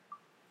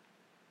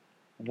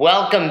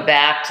Welcome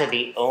back to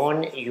the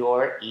Own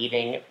Your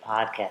Eating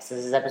podcast.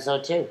 This is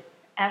episode 2.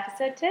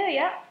 Episode 2,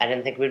 yeah. I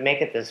didn't think we'd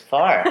make it this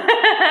far.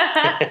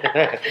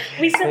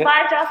 We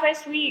survived our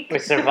first week. We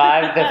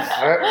survived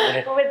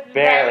the with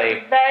barely.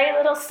 Very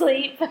little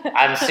sleep.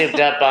 I'm souped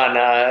up on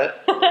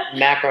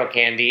macro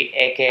candy,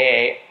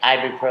 aka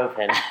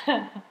ibuprofen.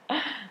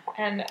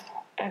 And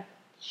a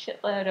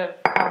shitload of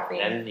coffee.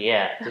 And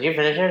yeah, did you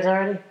finish yours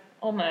already?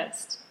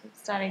 Almost. I'm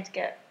starting to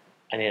get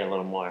I need a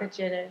little the more.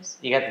 jitters.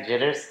 You got the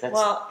jitters? Either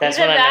what I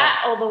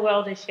that or the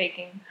world is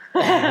shaking.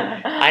 know.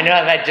 I know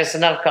I've had just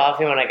enough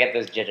coffee when I get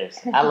those jitters.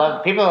 I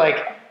love people are like,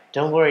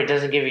 don't worry, it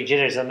doesn't give you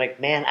jitters. I'm like,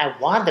 man, I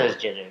want those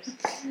jitters.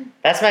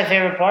 That's my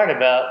favorite part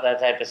about that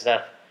type of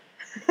stuff.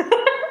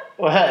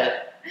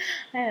 What?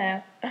 I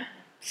know.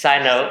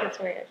 Side note, It's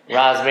weird.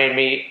 Roz made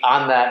me,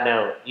 on that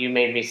note, you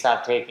made me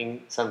stop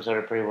taking some sort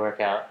of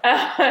pre-workout.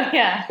 Oh,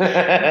 yeah.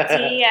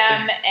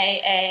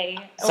 DMAA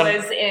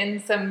was in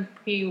some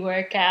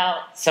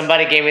pre-workout.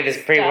 Somebody gave me this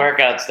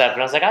pre-workout stuff,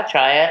 and I was like, I'll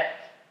try it.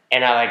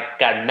 And I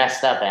got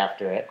messed up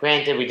after it.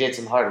 Granted, we did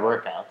some hard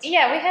workouts.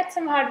 Yeah, we had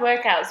some hard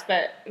workouts,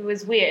 but it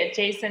was weird.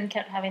 Jason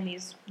kept having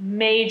these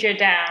major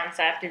downs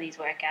after these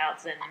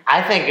workouts, and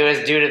I think it was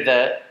due to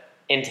the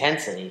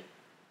intensity.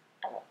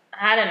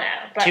 I don't know.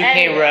 But 2K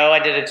anyway. row, I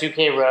did a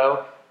 2K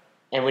row,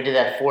 and we did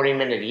that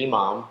 40-minute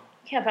EMOM.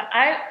 Yeah, but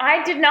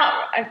I did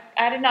not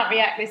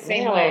react the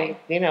same way.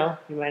 You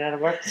might not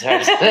have worked as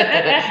hard.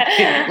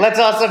 Let's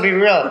also be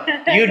real.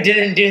 You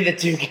didn't do the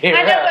 2K row.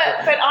 I know,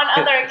 but on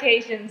other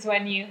occasions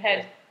when you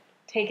had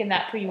taken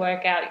that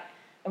pre-workout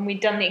and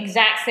we'd done the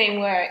exact same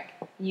work,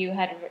 you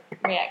had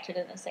reacted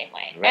in the same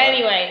way.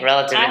 Anyway,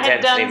 relative I had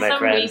intensity, done my some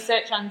friend.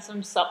 research on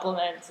some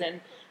supplements, and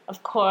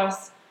of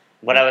course,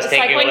 What I was it's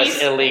like thinking when was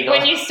illegal.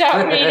 When you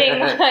start reading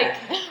like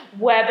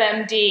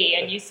WebMD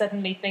and you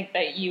suddenly think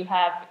that you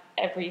have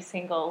every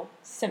single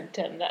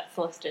symptom that's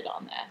listed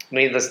on there.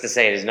 Needless to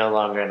say, it is no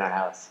longer in our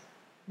house.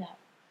 No.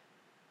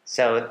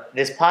 So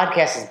this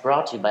podcast is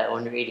brought to you by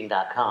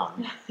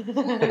OwnYourEating.com.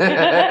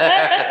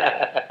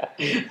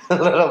 A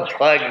little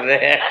plug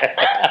there.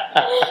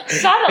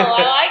 Subtle,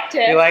 I liked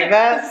it. You like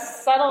that?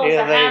 Subtle as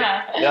a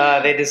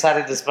hammer. They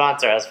decided to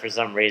sponsor us for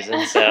some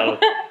reason, so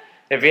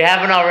if you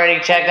haven't already,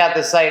 check out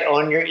the site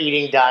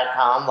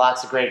OwnYourEating.com.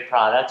 Lots of great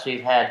products.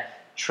 We've had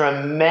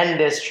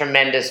tremendous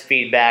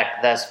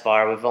feedback thus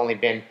far. We've only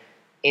been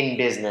in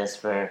business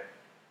for,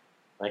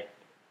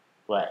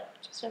 what?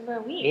 Just over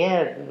a week.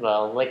 Yeah,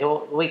 well,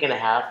 a week and a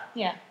half.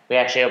 Yeah. We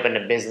actually opened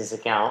a business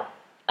account.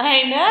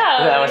 I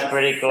know. That was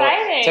pretty cool.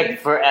 Exciting. Took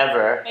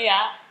forever.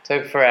 Yeah.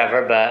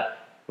 But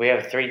we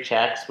have 3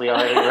 checks. We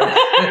already wrote,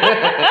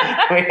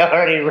 we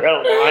already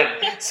wrote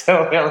 1,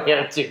 so we only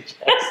have 2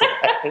 checks.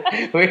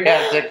 We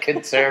have to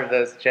conserve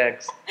those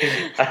checks.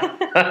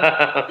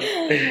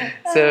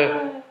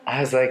 So I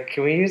was like,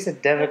 can we use a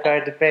debit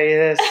card to pay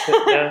this?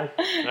 No?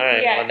 All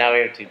right, Yeah. well, now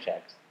we have 2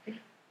 checks.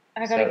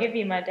 I gotta So- give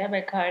you my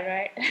debit card,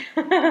 right?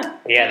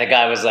 Yeah, the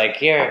guy was like,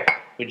 here,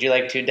 would you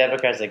like 2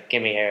 debit cards? Like,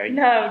 give me Harry.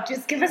 No,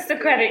 just give us the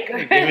credit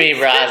card. Give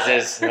me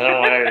Roz's. I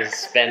don't want her to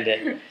spend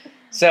it.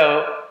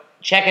 So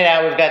check it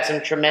out. We've got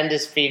some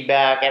tremendous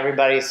feedback.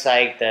 Everybody's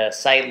psyched. The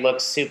site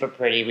looks super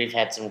pretty. We've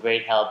had some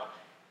great help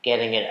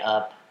getting it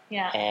up.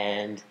 Yeah.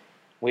 And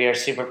we are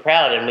super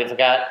proud. And we've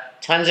got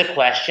tons of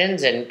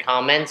questions and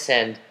comments.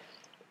 And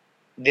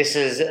this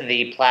is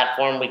the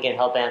platform we can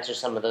help answer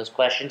some of those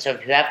questions. So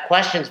if you have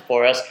questions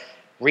for us,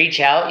 reach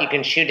out. You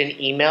can shoot an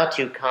email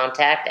to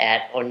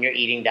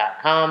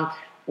contact@ownyoureating.com,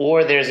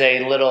 or there's a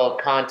little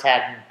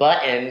contact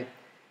button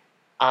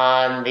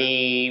on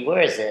the,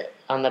 where is it?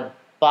 On the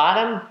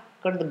bottom?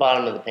 Go to the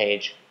bottom of the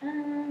page.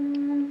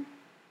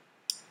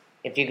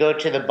 If you go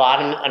to the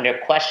bottom under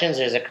questions,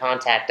 there's a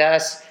contact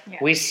us. Yeah.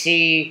 We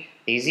see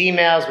these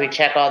emails, we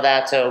check all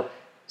that, so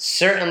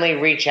certainly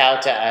reach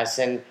out to us.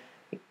 And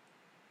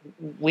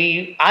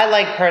I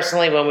like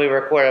personally when we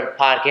record a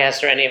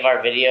podcast or any of our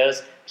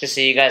videos, just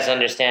so you guys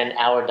understand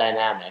our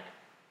dynamic.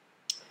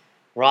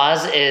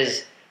 Roz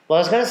is, well, I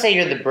was going to say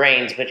you're the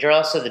brains, but you're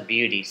also the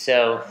beauty.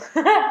 So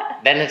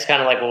then it's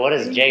kind of like, well, what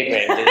does Jay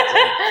bring to the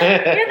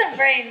table? You're the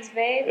brains,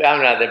 babe.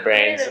 I'm not the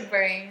brains. You're the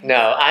brains.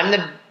 No,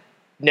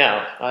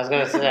 I was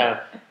going to say, no.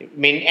 I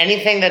mean,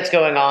 anything that's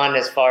going on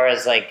as far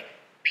as like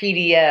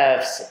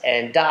PDFs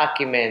and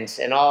documents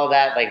and all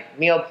that, like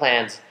meal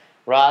plans,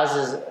 Roz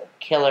is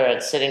killer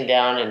at sitting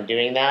down and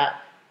doing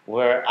that,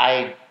 where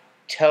I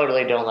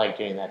totally don't like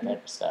doing that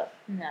type of stuff.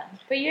 No,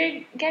 but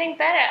you're getting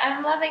better.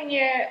 I'm loving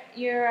your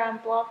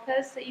blog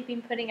posts that you've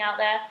been putting out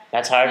there.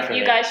 That's hard for me.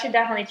 You guys should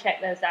definitely check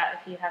those out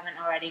if you haven't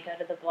already. Go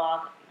to the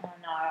blog on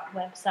our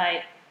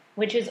website,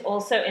 which is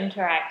also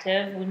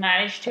interactive. We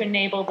managed to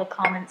enable the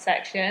comment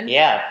section.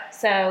 Yeah.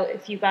 So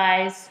if you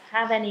guys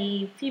have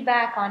any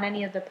feedback on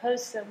any of the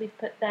posts that we've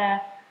put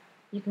there,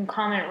 you can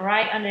comment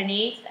right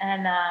underneath,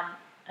 and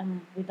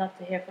we'd love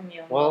to hear from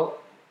you. Well,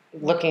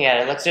 looking at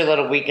it, let's do a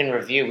little weekend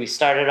review. We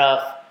started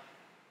off,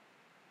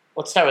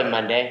 let's start with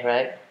Monday,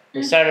 right?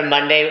 We started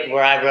Monday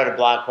where I wrote a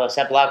blog post.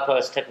 That blog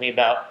post took me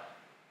about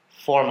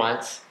 4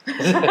 months.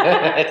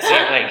 It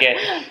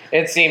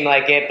seemed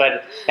like it,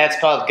 but that's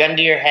called Gun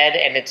to Your Head,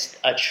 and it's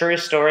a true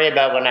story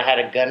about when I had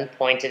a gun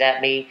pointed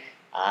at me.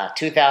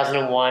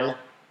 2001,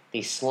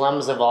 the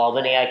slums of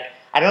Albany.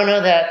 I don't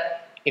know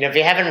that, if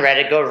you haven't read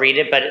it, go read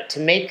it, but to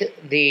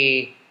make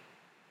the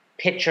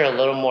picture a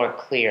little more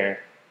clear,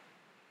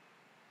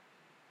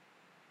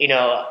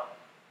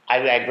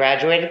 I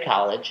graduated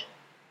college,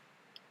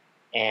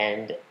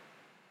 and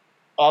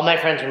all my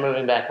friends were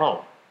moving back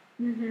home.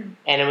 Mm-hmm.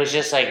 And it was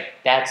just like,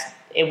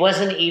 it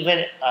wasn't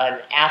even an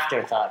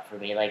afterthought for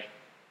me. Like,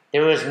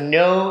 there was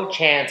no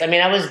chance. I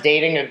mean, I was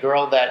dating a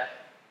girl that,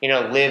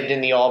 lived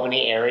in the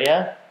Albany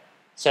area.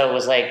 So it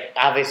was like,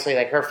 obviously,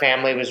 like, her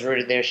family was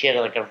rooted there. She had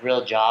like a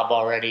real job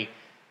already.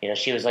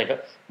 She was like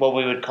what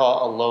we would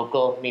call a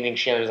local, meaning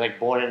she was like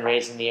born and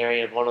raised in the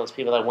area, one of those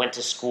people that went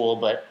to school,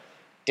 but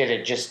did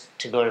it just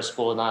to go to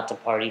school, not to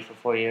party for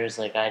 4 years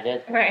like I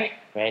did. Right.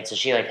 Right. So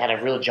she like had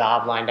a real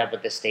job lined up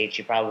at the state.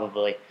 She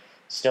probably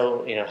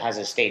still, has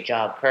a state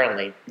job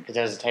currently because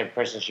that was the type of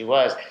person she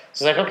was.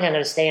 So I was like, okay, I'm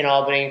going to stay in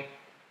Albany.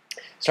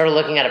 Started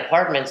looking at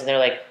apartments, and they're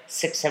like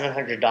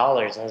 $600-$700.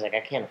 I was like, I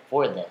can't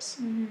afford this.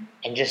 Mm-hmm.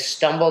 And just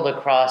stumbled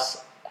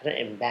across,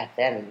 and back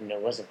then, it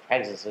wasn't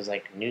Craigslist, it was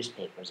like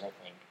newspapers, I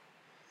think.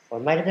 Or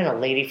it might have been a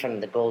lady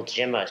from the Gold's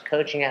Gym I was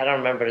coaching at, I don't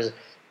remember. It was a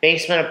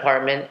basement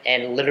apartment,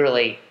 and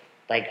literally,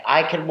 like,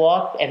 I could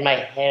walk, and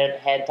my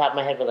top of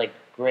my head would, like,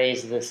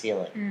 graze the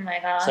ceiling. Oh my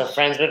gosh. So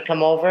friends would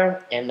come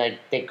over, and like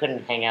they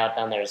couldn't hang out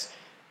down there.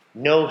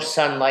 No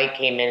sunlight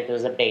came in because it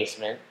was a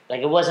basement.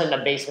 Like, it wasn't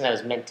a basement that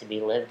was meant to be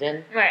lived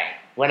in. Right.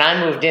 When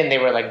I moved in, they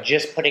were like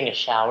just putting a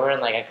shower in.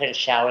 Like, I couldn't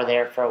shower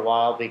there for a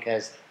while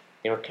because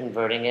they were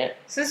converting it.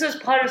 So this was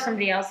part of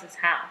somebody else's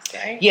house,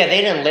 right? Yeah,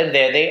 they didn't live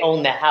there. They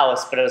owned the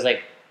house, but it was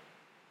like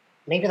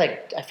maybe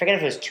like, I forget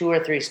if it was 2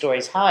 or 3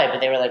 stories high.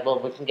 But they were like, well,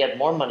 we can get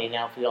more money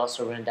now if we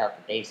also rent out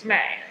the basement.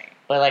 Right.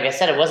 But like I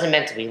said, it wasn't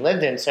meant to be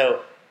lived in,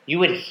 so you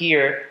would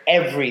hear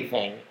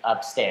everything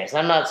upstairs. And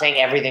I'm not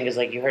saying everything is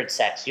like you heard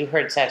sex. You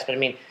heard sex, but I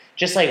mean,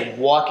 just like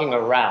walking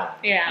around.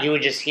 Yeah. You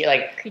would just hear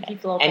like, Creaky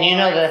little and you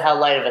know how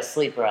light of a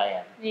sleeper I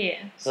am. Yeah.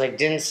 So like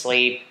didn't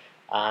sleep.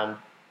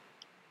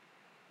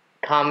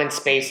 Common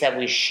space that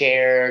we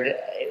shared.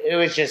 It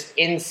was just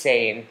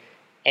insane.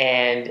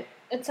 And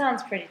it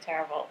sounds pretty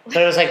terrible. but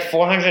it was like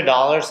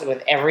 $400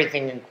 with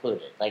everything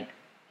included. Like,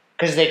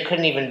 because they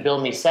couldn't even bill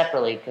me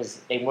separately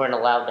because they weren't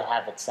allowed to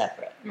have it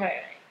separate.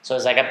 Right. So it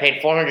was like I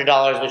paid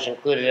 $400, which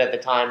included at the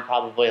time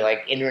probably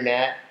like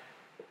internet,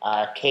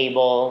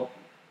 cable,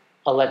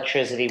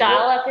 electricity.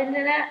 Dial-up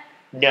internet?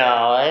 No,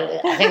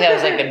 I think that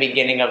was like the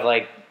beginning of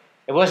like,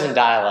 it wasn't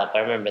dial-up, I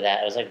remember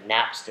that. It was like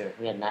Napster.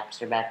 We had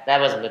Napster back.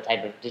 That wasn't the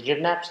type of, did you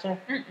have Napster?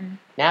 Mm-mm.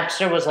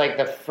 Napster was like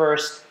the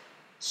first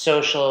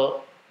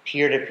social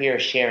peer-to-peer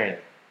sharing.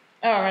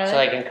 Oh, really? So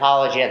like in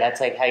college, yeah,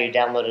 that's like how you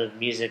downloaded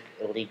music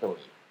illegally.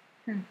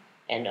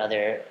 And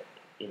other,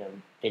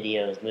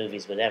 videos,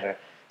 movies, whatever.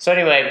 So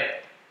anyway,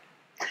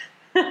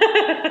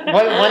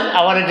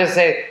 I wanted to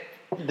say,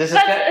 this is...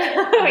 What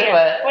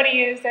are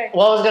you going to say?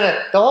 Well,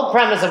 the whole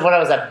premise of what I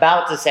was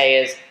about to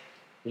say is,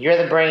 you're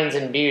the brains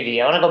and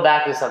beauty. I want to go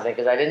back to something,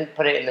 because I didn't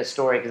put it in the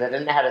story, because I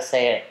didn't know how to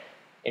say it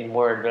in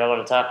word, but I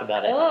want to talk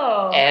about it.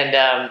 Oh.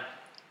 And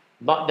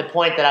the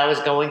point that I was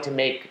going to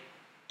make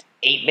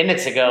 8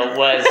 minutes ago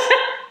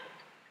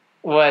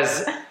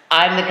was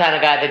I'm the kind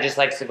of guy that just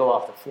likes to go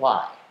off the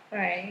fly.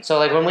 Right. So,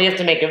 like, when we have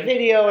to make a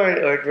video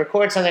or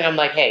record something, I'm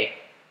like, hey,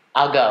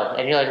 I'll go.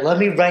 And you're like, let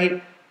me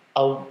write...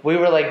 we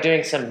were, like,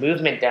 doing some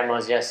movement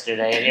demos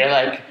yesterday, and you're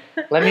like,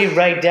 let me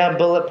write down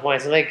bullet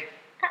points. I'm like,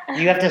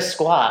 you have to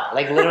squat.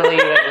 Like, literally,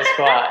 you have to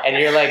squat. And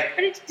you're like...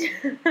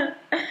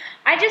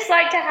 I just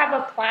like to have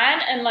a plan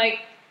and,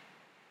 like,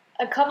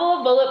 a couple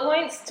of bullet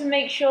points to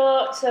make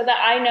sure so that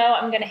I know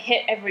I'm going to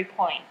hit every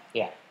point.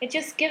 Yeah. It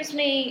just gives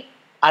me...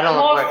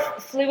 more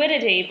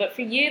fluidity, but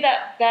for you,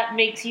 that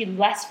makes you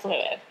less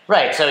fluid.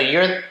 Right, so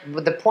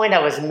the point I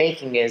was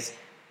making is,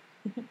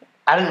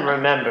 I didn't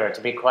remember,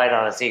 to be quite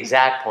honest, the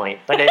exact point,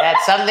 but it had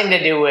something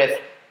to do with,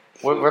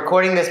 we're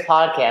recording this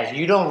podcast,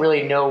 you don't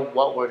really know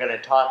what we're going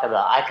to talk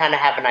about. I kind of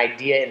have an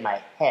idea in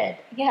my head.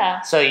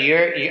 Yeah. So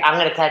I'm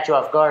going to catch you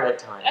off guard at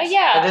times.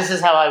 Yeah. But this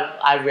is how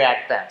I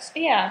react best.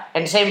 Yeah.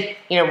 And same,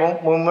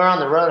 when we're on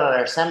the road on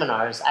our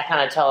seminars, I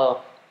kind of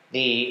tell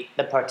the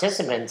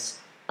participants,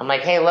 I'm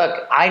like, hey,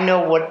 look, I know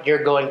what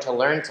you're going to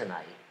learn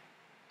tonight.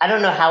 I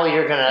don't know how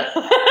you're going to...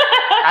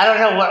 I don't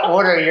know what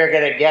order you're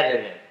going to get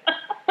it in.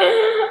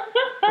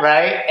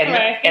 Right?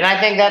 And I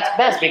think that's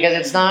best because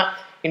it's not...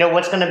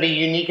 what's going to be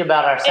unique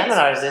about our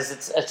seminars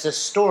is it's a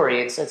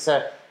story.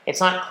 It's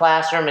not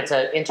classroom, it's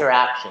an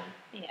interaction.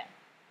 Yeah.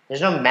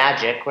 There's no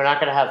magic. We're not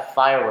going to have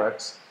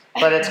fireworks.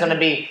 But it's going to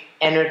be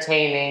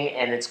entertaining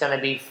and it's going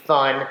to be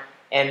fun.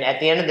 And at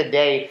the end of the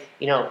day,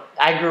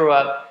 I grew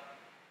up...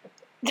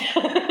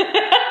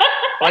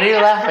 What are you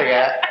laughing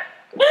at?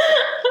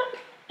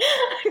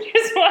 I'm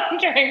just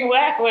wondering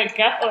where we're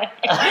going.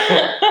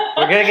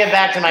 We're going to get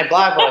back to my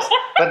blog post.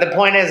 But the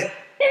point is,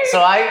 so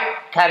I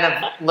kind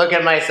of look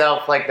at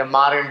myself like the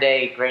modern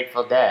day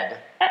Grateful Dead,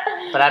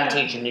 but I'm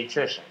teaching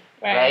nutrition.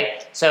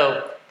 right?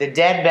 So the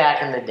Dead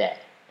back in the day.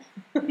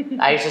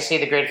 I used to see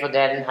the Grateful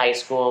Dead in high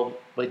school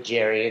with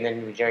Jerry, and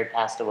then Jerry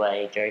passed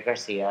away, Jerry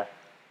Garcia,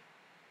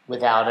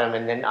 without him,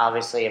 and then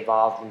obviously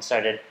evolved and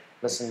started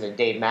listening to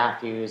Dave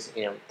Matthews,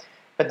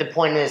 But the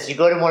point is, you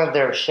go to one of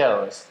their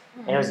shows,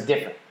 and it was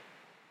different.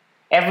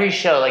 Every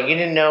show, like you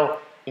didn't know,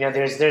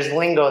 there's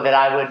lingo that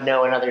I would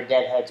know and other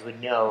Deadheads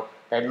would know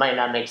that might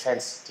not make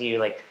sense to you.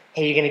 Like,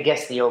 hey, you're gonna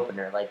guess the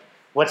opener. Like,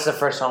 what's the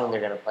first song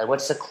they're gonna play?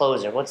 What's the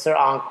closer? What's their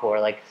encore?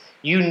 Like,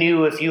 you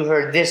knew if you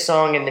heard this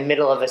song in the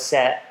middle of a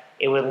set,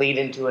 it would lead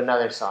into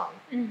another song.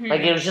 Mm-hmm.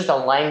 Like, it was just a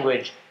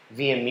language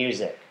via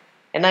music.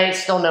 And I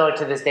still know it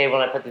to this day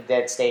when I put the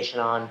Dead station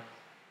on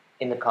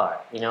in the car,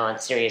 on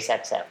Sirius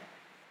XM.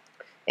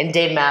 And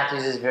Dave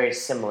Matthews is very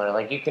similar.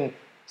 Like, you can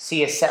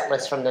see a set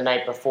list from the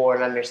night before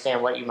and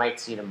understand what you might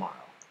see tomorrow.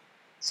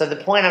 So the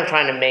point I'm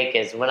trying to make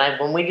is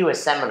when we do a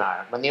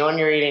seminar, when the On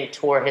Your Eating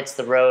tour hits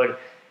the road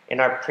in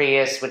our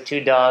Prius with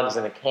 2 dogs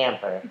and a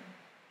camper,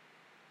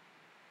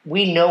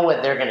 we know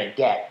what they're going to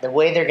get. The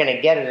way they're going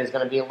to get it is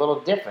going to be a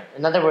little different.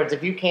 In other words,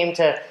 if you came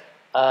to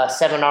a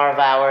seminar of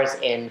ours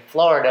in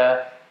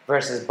Florida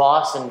versus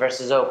Boston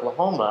versus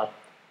Oklahoma,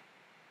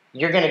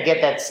 you're going to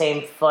get that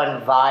same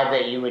fun vibe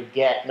that you would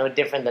get, no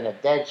different than a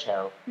Dead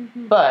show,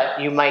 but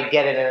you might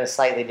get it in a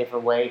slightly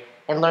different way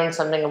and learn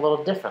something a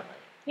little differently.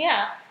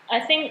 Yeah, I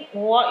think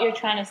what you're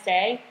trying to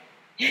say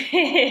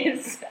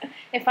is,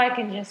 if I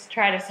can just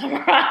try to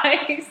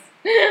summarize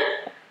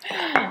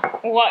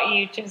what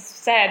you just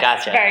said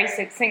very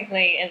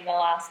succinctly in the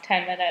last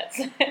 10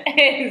 minutes,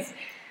 is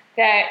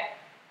that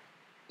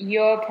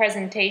your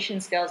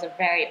presentation skills are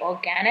very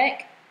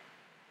organic,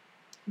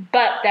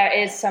 but there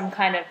is some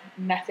kind of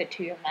method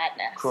to your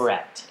madness.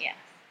 Correct. Yes.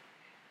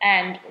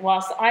 And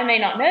whilst I may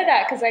not know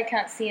that because I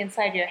can't see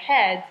inside your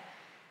head,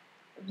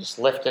 just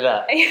lift it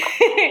up.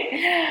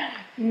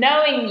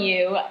 Knowing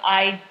you,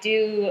 I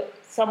do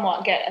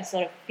somewhat get a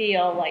sort of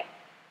feel like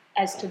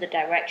as to the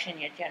direction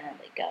you're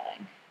generally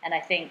going. And I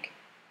think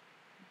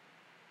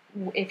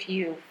if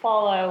you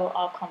follow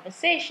our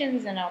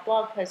conversations and our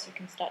blog posts, you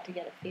can start to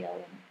get a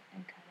feel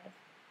and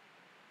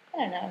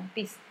kind of,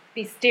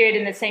 be steered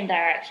in the same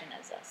direction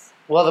as us.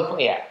 Well,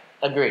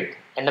 agreed.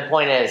 And the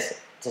point is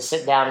to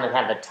sit down and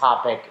have a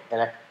topic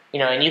that,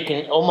 and you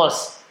can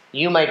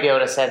you might be able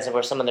to sense it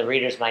where some of the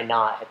readers might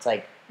not. It's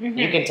like,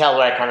 you can tell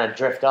where I kind of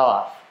drift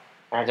off.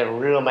 I have to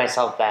reel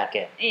myself back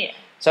in. Yeah.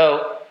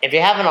 So if you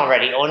haven't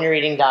already,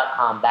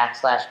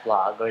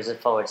 onyoureating.com/blog, or is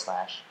it /? /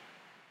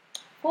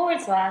 I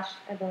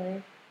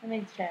believe. Let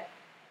me check.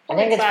 I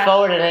think it's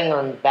forward in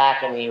England,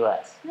 back in the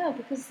U.S. No,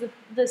 because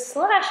the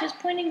slash is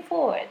pointing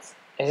forwards.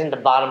 Isn't the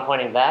bottom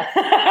pointing back?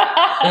 No,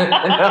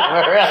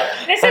 for real.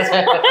 This is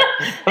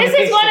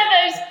one of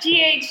those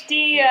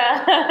GHD.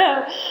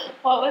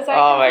 What was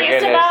I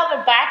confused about?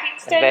 The back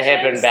extension. The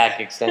hip and back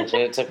extension.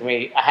 It took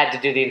me. I had to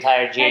do the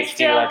entire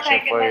GHD lecture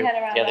for you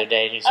the other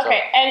day. And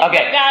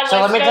okay.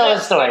 So let me tell the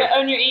story. Go to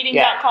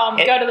ownyoureating.com.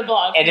 Go to the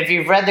blog. And if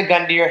you've read the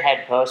Gun to Your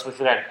Head post,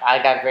 which I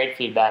got great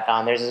feedback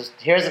on, here's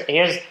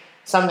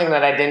something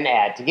that I didn't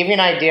add to give you an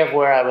idea of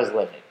where I was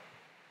living.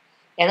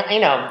 And, I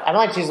don't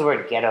like to use the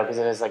word ghetto because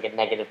it has, like, a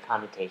negative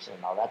connotation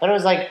and all that. But it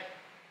was, like,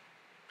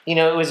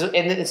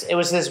 it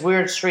was this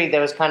weird street that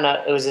was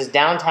it was this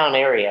downtown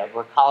area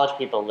where college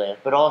people live,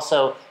 but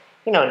also,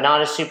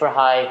 not a super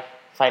high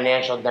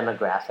financial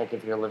demographic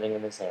if you're living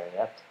in this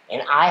area.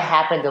 And I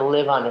happened to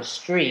live on a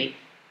street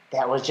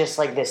that was just,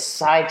 like, this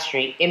side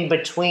street in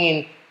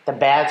between the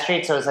bad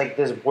street, so it was, like,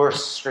 this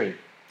worse street.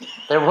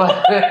 There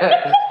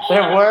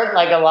weren't,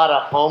 like, a lot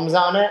of homes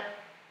on it.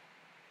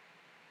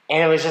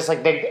 And it was just,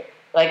 like, big.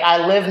 Like, I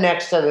live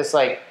next to this,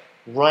 like,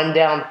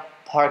 rundown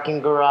parking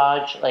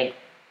garage. Like,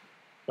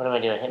 what am I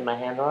doing? Hitting my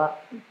hand a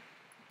lot?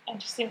 I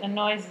just think the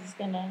noise is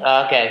gonna...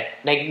 Okay.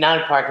 Like,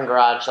 not a parking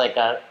garage. Like,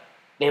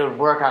 they would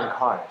work on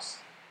cars.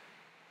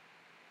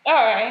 All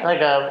right. Like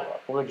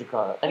what would you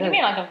call it? What do you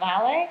mean, like a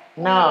valet?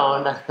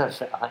 No, not a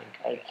valet.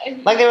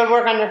 Like, they would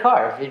work on your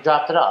car if you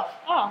dropped it off.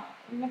 Oh,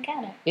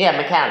 mechanic. Yeah,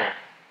 mechanic.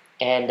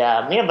 And,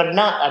 but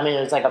not... it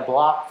was like a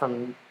block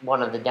from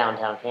one of the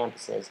downtown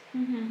campuses.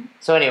 Mm-hmm.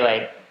 So,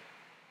 anyway...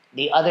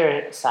 The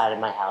other side of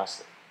my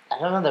house, I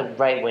don't know the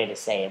right way to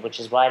say it, which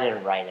is why I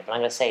didn't write it, but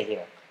I'm going to say it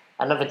here.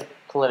 I don't know if it's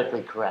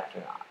politically correct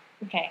or not.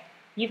 Okay.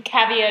 You've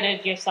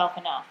caveated yourself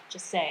enough.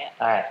 Just say it.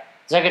 All right.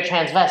 It's like a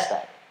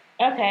transvestite.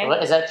 Okay.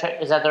 Is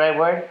that the right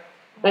word?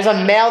 There's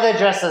a male that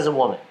dresses as a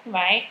woman.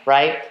 Right.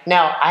 Right?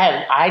 Now,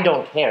 I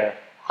don't care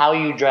how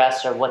you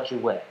dress or what you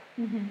wear.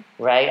 Mm-hmm.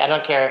 Right? I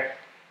don't care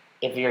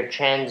if you're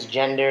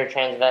transgender,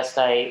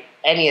 transvestite,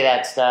 any of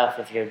that stuff,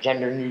 if you're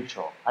gender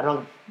neutral. I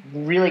don't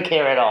really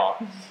care at all.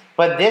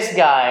 But this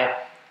guy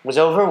was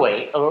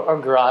overweight, or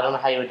girl, I don't know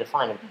how you would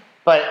define him.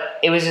 But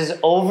it was this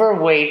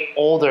overweight,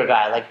 older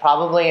guy, like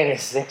probably in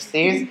his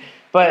 60s.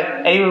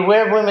 And he would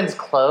wear women's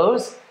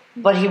clothes,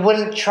 but he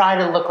wouldn't try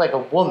to look like a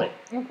woman.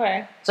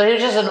 Okay. So he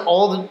was just an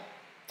old,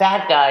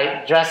 fat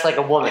guy dressed like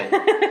a woman.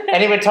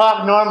 And he would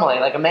talk normally,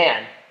 like a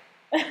man.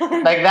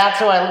 Like, that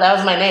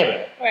was my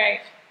neighbor. Right.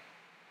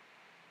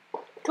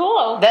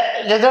 Cool.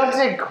 That don't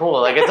say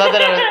cool. Like it's not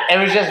that it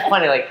was just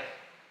funny. Like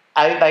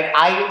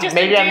I Just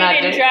maybe a I'm not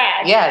dude in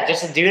drag. Yeah,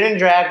 just a dude in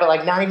drag, but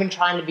like not even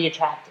trying to be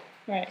attractive.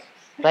 Right.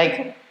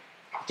 Like,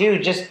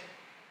 dude, just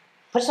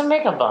put some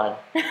makeup on.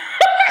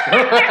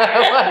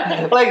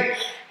 Like,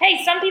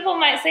 hey, some people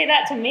might say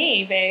that to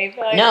me, babe.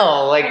 Like,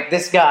 no, like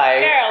this guy.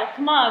 girl,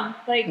 come on.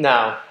 Like,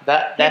 No,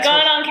 that's you're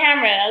going on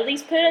camera. At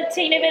least put a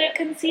teeny bit of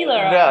concealer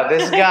on. No,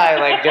 this guy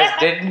like just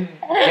didn't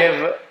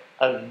give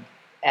a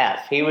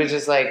F. He was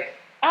just like,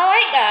 I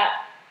like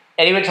that.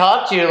 and he would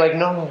talk to you like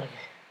normal.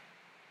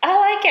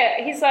 I like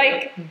it. He's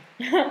like,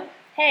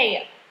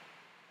 hey,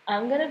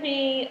 I'm going to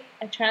be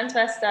a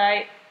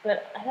transvestite,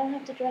 but I don't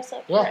have to dress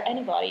up for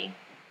anybody.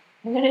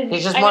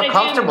 He's just more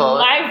comfortable.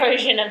 Do my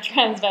version of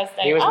transvestite.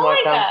 He was I more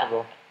like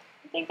comfortable. That.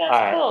 I think that's All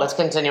right, cool. let's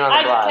continue on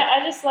the blog.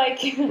 I just like.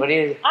 What do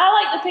you? I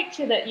like the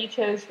picture that you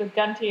chose with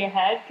gun to your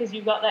head because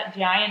you've got that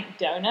giant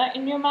donut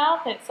in your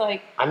mouth. It's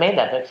like. I made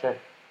that picture.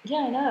 Yeah,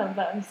 I know,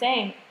 but I'm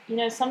saying,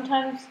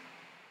 sometimes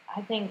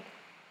I think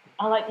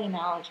I like the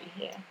analogy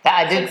here.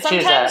 I did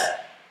choose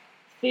that.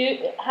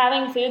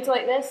 Having foods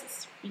like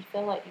this, you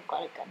feel like you've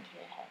got a gun to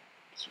your head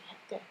because you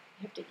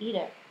have to eat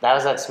it. That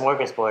was that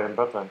smorgasbord in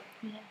Brooklyn.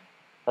 Yeah.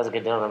 That was a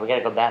good deal. We got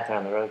to go back there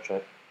on the road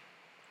trip.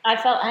 I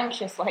felt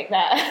anxious like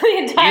that the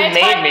entire time.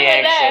 You made me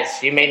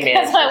anxious. You made me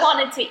anxious. Because I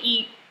wanted to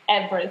eat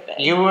everything.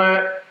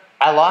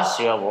 I lost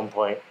you at one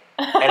point,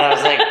 and I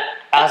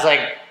was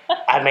like,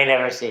 I may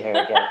never see her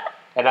again,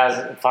 and I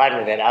was fine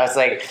with it. I was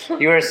like,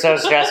 you were so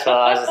stressful.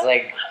 I was just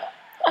like,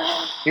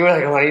 you were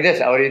like, I want to eat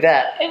this. I want to eat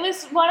that. It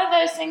was one of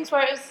those things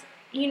where it was,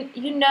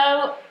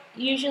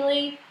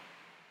 usually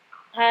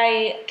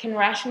I can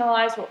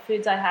rationalize what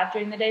foods I have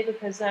during the day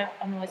because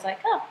I'm always like,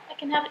 oh, I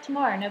can have it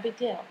tomorrow, no big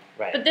deal.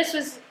 Right. But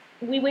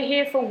we were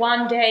here for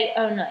one day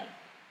only.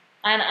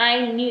 And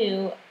I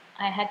knew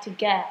I had to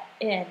get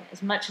in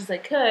as much as I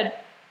could,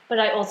 but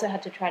I also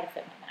had to try to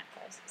fit my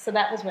macros. So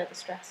that was where the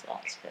stress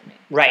was for me.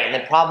 Right, and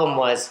the problem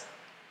was,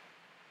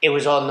 it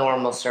was all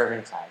normal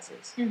serving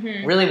sizes.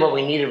 Mm-hmm. Really what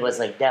we needed was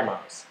like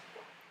demos.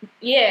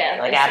 Yeah.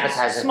 Like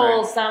appetizer.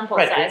 Small sample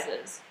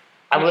sizes.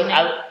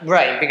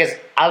 Right, because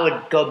I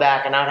would go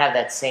back and I would have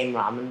that same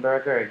ramen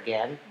burger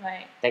again.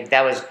 Right. Like,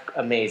 that was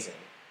amazing.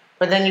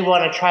 But then you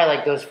want to try,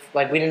 like, those,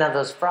 like, we didn't have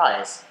those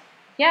fries.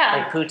 Yeah.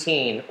 Like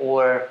poutine,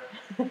 or,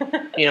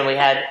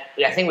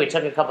 I think we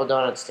took a couple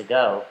donuts to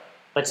go.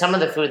 But some of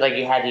the food, like,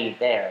 you had to eat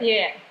there.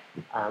 Yeah.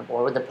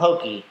 Or with the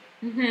poke.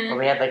 Mm-hmm. Or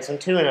we had, like, some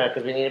tuna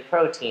because we needed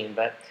protein.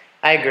 But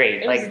I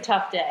agree. It was a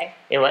tough day.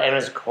 It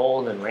was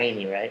cold and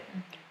rainy, right?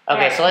 Mm-hmm.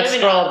 Okay, right, so let's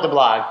scroll up the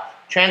blog.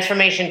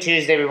 Transformation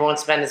Tuesday, we won't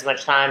spend as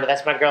much time, but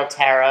that's my girl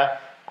Tara.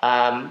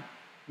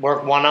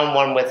 Work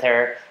one-on-one with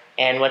her.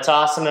 And what's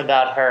awesome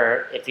about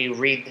her, if you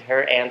read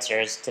her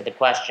answers to the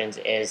questions,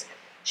 is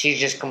she's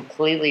just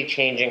completely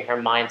changing her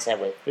mindset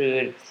with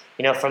food.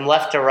 From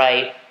left to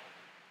right,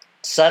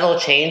 subtle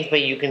change,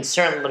 but you can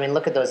certainly,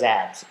 look at those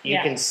abs. You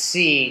can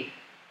see,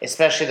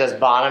 especially those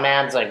bottom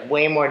abs, like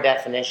way more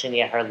definition.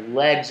 Yeah, her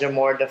legs are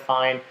more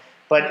defined.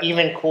 But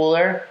even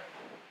cooler,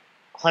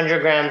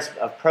 100 grams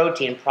of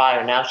protein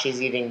prior. Now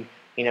she's eating,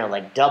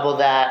 like double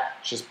that.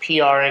 She's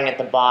PRing at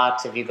the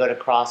box if you go to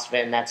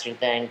CrossFit and that's your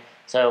thing.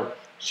 So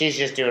she's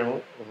just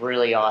doing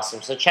really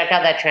awesome. So check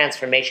out that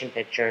transformation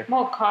picture.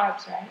 More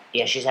carbs, right?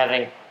 Yeah, she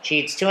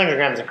eats 200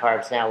 grams of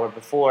carbs now, where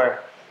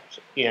before,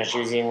 she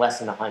was eating less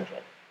than 100.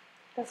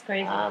 That's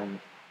crazy.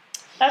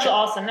 That's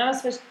awesome.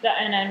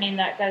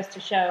 That goes to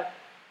show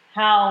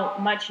how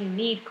much you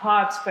need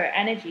carbs for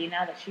energy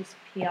now that she's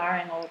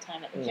PRing all the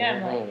time at the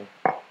gym.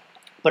 Mm-hmm.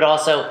 But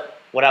also,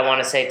 what I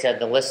want to say to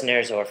the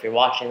listeners, or if you're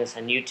watching this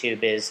on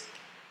YouTube, is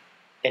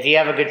if you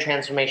have a good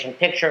transformation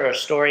picture or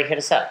story, hit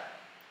us up.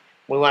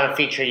 We want to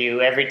feature you.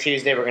 Every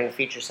Tuesday, we're going to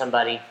feature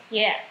somebody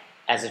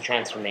as a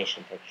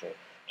transformation picture.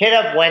 Hit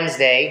up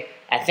Wednesday.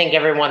 I think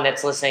everyone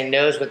that's listening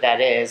knows what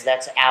that is.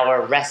 That's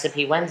our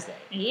Recipe Wednesday.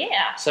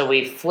 Yeah. So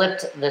we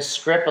flipped the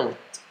script a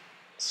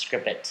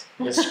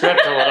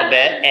little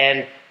bit,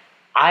 and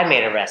I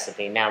made a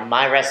recipe. Now,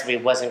 my recipe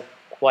wasn't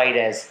quite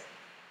as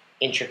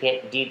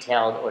intricate,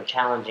 detailed, or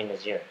challenging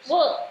as yours.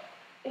 Well,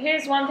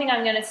 here's one thing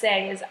I'm going to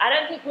say is I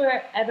don't think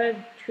we're ever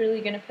truly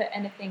going to put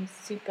anything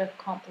super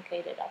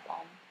complicated up on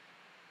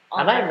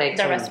I might make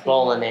some recipe.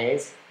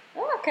 bolognese.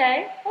 Oh,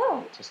 okay.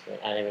 Oh. Just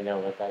kidding. I don't even know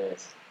what that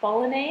is.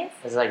 Bolognese?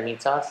 Is it like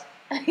meat sauce?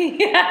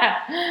 Yeah.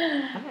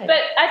 Right.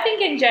 But I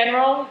think in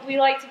general, we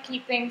like to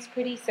keep things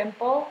pretty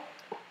simple.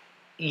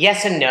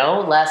 Yes and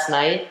no. Last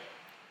night.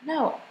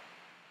 No.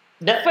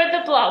 For For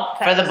the blog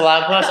post. For the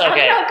blog post?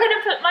 Okay. I'm not going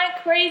to put my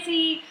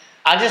crazy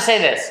I'll just say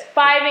this.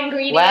 5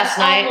 ingredient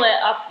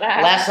omelet up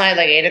there. Last night,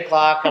 like 8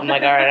 o'clock, I'm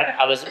like, all right,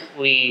 I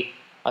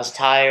was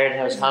tired,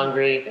 I was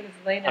hungry. It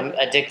was late. I'm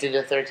addicted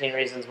to 13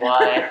 Reasons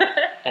Why,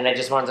 and I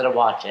just wanted to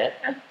watch it.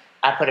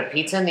 I put a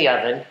pizza in the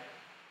oven,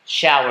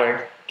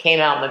 showered,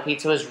 came out, my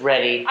pizza was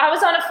ready. I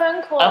was on a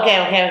phone call.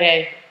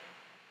 Okay.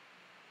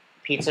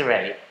 Pizza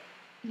ready.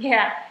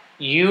 Yeah.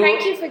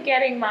 Thank you for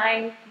getting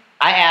my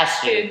I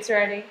asked you. foods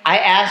ready. I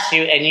asked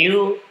you, and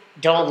you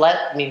don't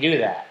let me do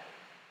that.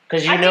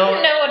 Because I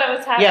didn't know what I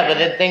was having. Yeah, but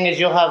the thing is,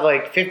 you'll have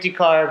like 50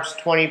 carbs,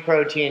 20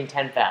 protein,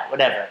 10 fat,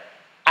 whatever.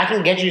 I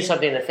can get you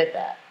something to fit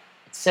that.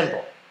 It's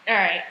simple. All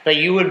right. But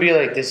you would be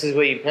like, this is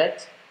what you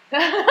picked?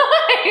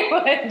 I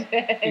would.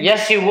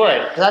 Yes, you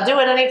would. Because I'll do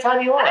it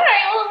anytime you All want.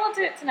 right, well, we'll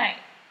do it tonight.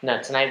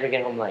 No, tonight we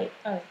get home late.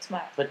 Oh,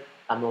 tomorrow. But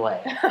I'm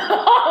away.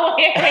 Oh,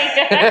 wait.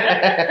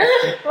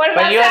 What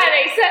about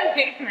Saturday,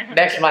 Sunday?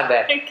 Next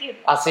Monday. Thank you.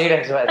 I'll see you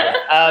next Monday.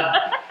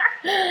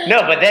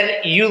 No, but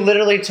then you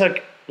literally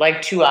took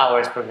like 2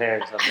 hours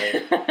preparing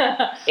something.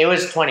 It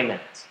was 20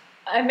 minutes.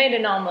 I made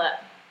an omelet.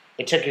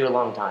 It took you a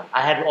long time.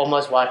 I had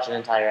almost watched an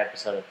entire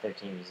episode of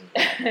 13 Reasons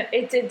Why.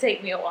 It did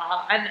take me a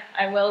while. And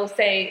I will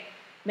say,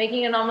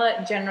 making an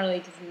omelet generally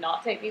does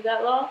not take me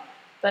that long.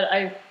 But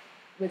I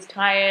was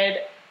tired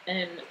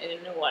and I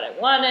didn't know what I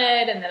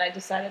wanted. And then I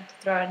decided to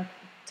throw in a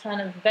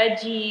ton of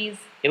veggies.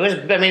 It was,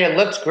 I mean, it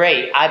looked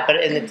great.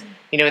 But in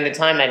the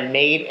time I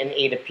made and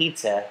ate a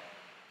pizza.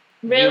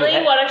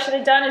 Really, what I should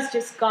have done is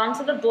just gone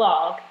to the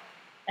blog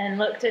and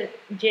looked at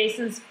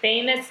Jason's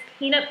famous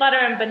peanut butter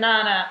and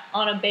banana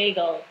on a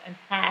bagel and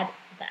had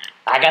that.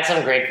 I got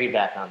some great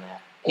feedback on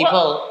that.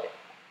 People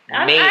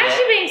I'm made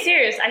actually it. being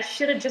serious. I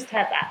should have just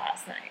had that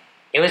last night.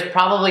 It was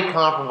probably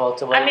comparable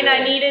to what I mean,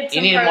 I needed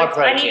some more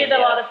protein. I needed a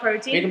lot of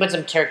protein. You can put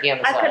some turkey on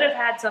the side. I could have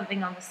had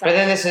something on the side. But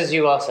then this is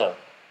you also.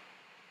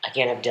 I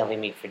can't have deli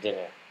meat for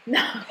dinner.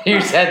 No.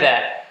 You said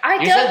that.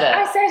 You said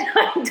that. I said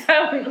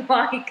I don't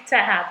like to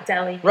have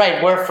deli meat.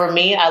 Right, where for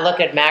me, I look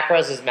at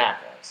macros as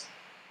macros.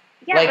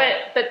 Yeah,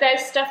 like, but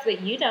there's stuff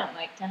that you don't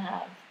like to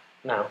have.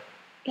 No.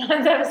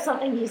 That was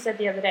something you said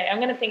the other day. I'm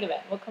going to think of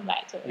it. We'll come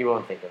back to it. You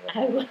won't think of it.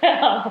 I will.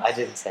 I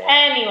didn't say it.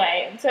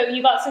 Anyway, so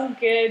you got some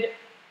good...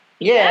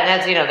 Yeah,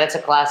 and that's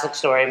a classic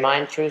story.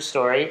 Mine, true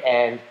story.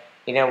 And,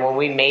 when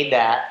we made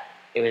that,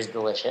 it was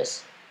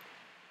delicious.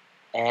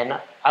 And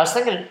I was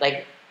thinking,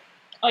 like...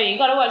 Oh, you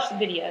got to watch the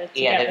video to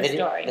get the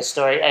story. The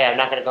story, I'm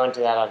not going to go into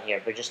that on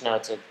here, but just know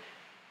it's a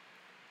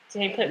so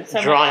he put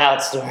some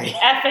drawn-out story.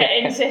 effort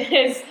into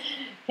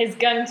his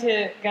gun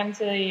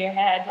to your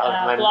head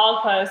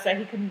blog post that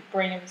he couldn't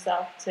bring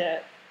himself to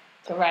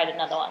write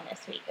another one this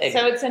week.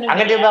 So it's in a I'm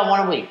going to do about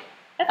one a week.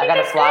 I got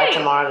to fly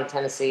tomorrow to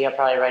Tennessee. I'll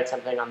probably write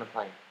something on the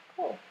plane.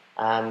 Cool.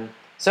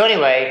 So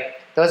anyway,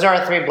 those are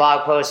our 3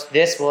 blog posts.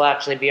 This will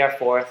actually be our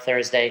 4th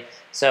Thursday.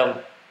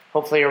 So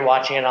hopefully you're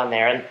watching it on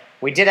there. And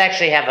we did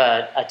actually have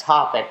a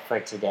topic for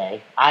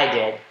today. I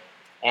did.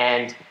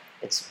 And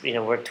it's,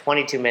 we're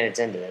 22 minutes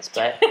into this.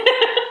 But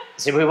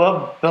so we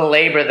won't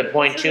belabor the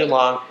point too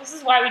long. This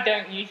is why we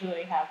don't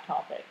usually have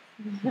topics.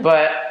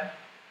 But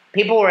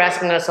people were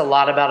asking us a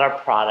lot about our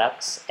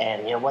products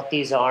and, what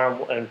these are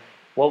and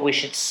what we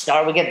should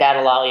start. We get that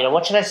a lot.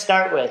 What should I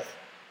start with?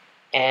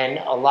 And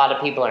a lot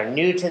of people are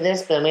new to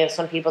this, but then we have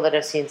some people that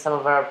have seen some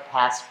of our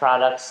past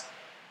products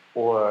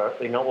or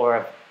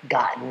have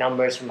gotten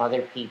numbers from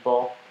other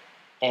people.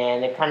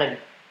 And it kind of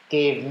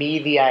gave me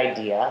the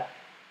idea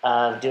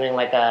of doing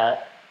like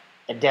a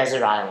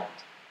desert island.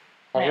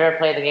 Have you ever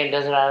played the game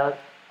Desert Island?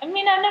 I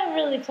mean, I've never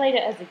really played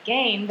it as a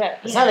game, but...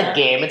 It's not a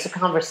game, it's a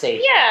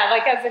conversation. Yeah,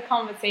 like as a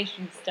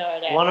conversation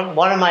starter. One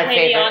of my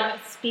Maybe favorite... on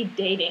speed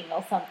dating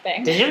or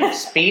something. Did you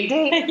speed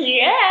date?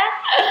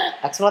 Yeah.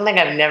 That's one thing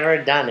I've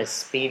never done is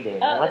speed dating.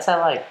 What's that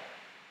like?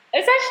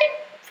 It's actually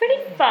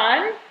pretty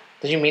fun.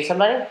 Did you meet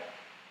somebody?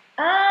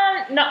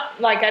 No,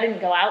 like I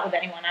didn't go out with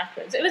anyone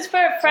afterwards. It was for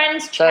a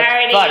friend's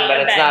charity event. It's fun, but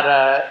it's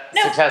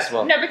not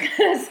successful. No,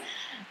 because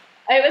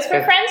it was for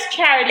a friend's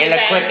charity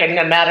event. In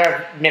a matter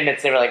of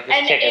minutes, they were like,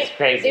 this chick is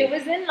crazy. It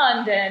was in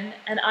London,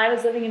 and I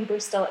was living in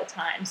Bristol at the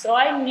time, so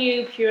I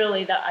knew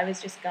purely that I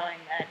was just going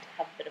there to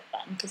have a bit of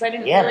fun, because I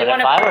didn't really want to... Yeah, but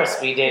if I were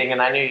speed dating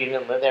and I knew you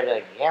didn't live there, I'd be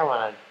like, yeah, I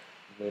want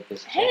to meet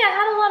this chick. Hey, I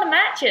had a lot of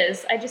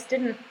matches. I just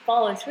didn't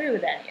follow through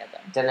with any of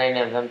them. Did any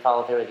of them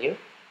follow through with you?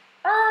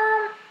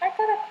 I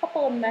got a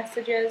couple of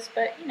messages,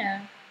 but,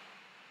 I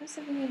was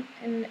living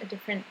in a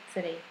different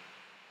city.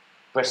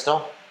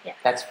 Bristol? Yeah.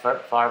 That's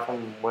far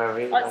from wherever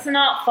you Well, it's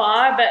not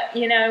far, but,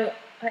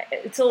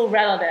 it's all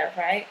relative,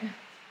 right?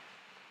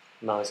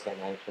 I'm always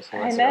getting anxious.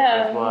 I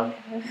know. Want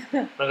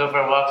to go for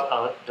a walk?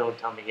 Oh, don't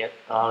tell me yet.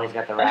 Oh, he's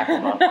got the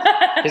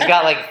racquetball. He's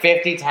got like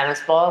 50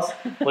 tennis balls,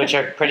 which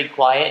are pretty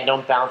quiet and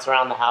don't bounce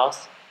around the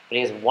house. But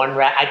he has one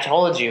I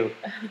told you,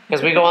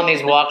 because we go on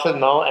these walks with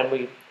Mo, and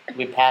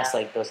we pass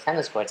like those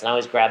tennis courts, and I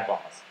always grab balls.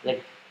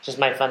 Like, just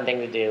my fun thing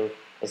to do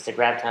is to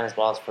grab tennis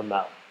balls for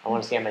Mo. I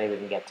want to see how many we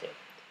can get to.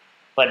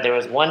 But there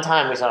was one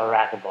time we saw a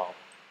racquetball,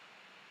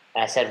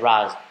 and I said,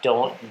 Roz,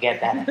 don't get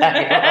that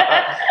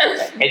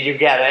racquetball. And you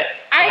get it.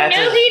 I knew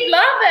he'd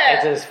love it.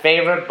 It's his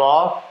favorite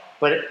ball,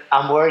 but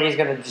I'm worried he's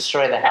going to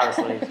destroy the house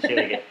when he's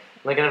shooting it.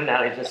 Look at him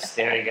now, he's just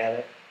staring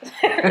at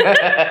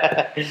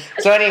it.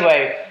 So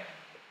anyway...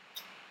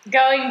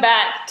 Going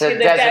back to the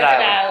Desert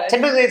Island.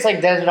 Typically it's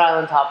like Desert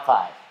Island top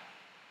 5.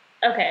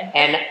 Okay.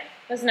 And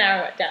let's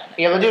narrow it down.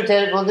 Yeah, we'll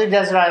do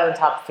Desert Island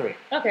top 3.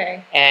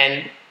 Okay.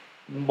 And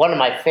one of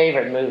my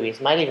favorite movies,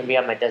 might even be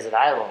on my Desert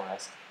Island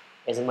list,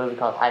 is a movie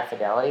called High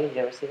Fidelity. Did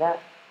you ever see that?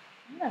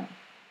 No.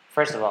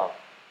 First of all,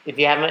 if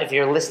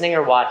you're listening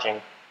or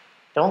watching,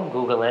 Don't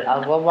Google it.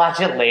 We'll watch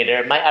it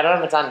later. I don't know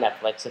if it's on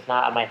Netflix. If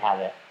not, I might have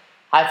it.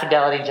 High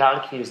Fidelity,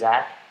 John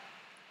Cusack.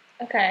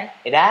 Okay.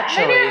 It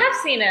actually Maybe I have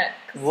seen it.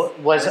 'Cause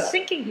was. I was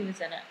thinking he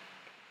was in it.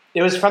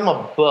 It was from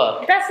a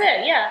book. That's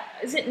it, yeah.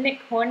 Is it Nick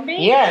Hornby?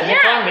 Yeah,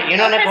 Nick Hornby. You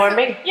know Nick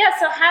Hornby? Yeah,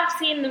 so I have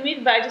seen the movie,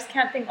 but I just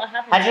can't think what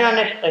happened. How'd you know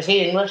Nick? Is he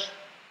English?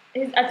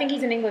 I think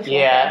he's an English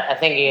Yeah, I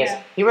think he is.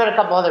 Yeah. He wrote a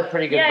couple other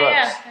pretty good books.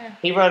 Yeah.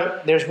 He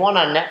wrote. There's one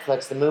on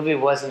Netflix. The movie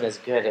wasn't as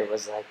good. It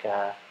was like.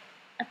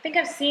 I think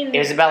I've seen. It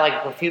was about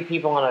like a few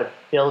people in a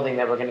building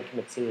that were going to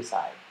commit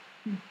suicide,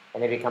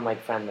 and they become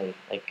like friendly.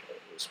 Like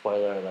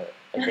spoiler alert.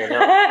 Like, they know.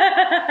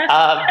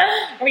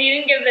 Well, you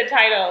didn't give the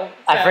title.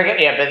 So. I forget.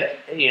 Yeah,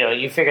 but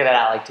you figure that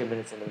out like 2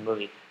 minutes into the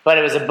movie. But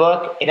it was a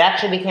book. It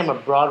actually became a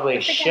Broadway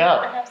show,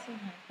 I have seen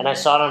it. and I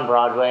saw it on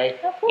Broadway.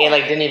 Oh, cool. It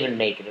like didn't even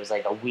make it. It was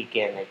like a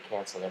weekend. They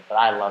canceled it, but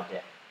I loved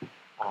it.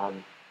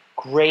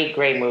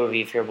 Great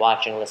movie. If you're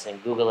watching,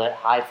 listening, Google it.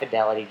 High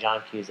Fidelity,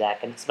 John Cusack,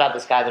 and it's about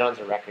this guy that owns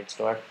a record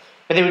store.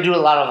 But they would do a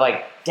lot of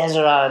like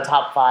Desert Island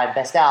Top 5,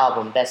 Best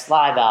Album, Best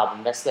Live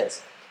Album, Best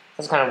this.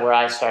 That's kind of where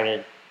I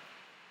started.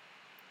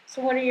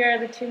 So what are your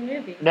other two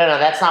movies? No,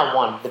 that's not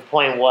one. The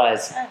point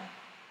was, Oh.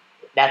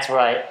 that's where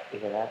I, you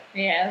hear that?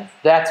 Yes.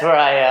 That's where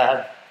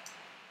I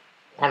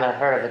kind of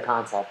heard of the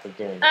concept of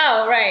doing it.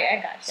 Oh, right, I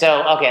got you.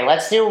 So, okay,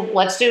 let's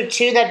do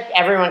two that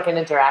everyone can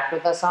interact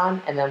with us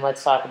on, and then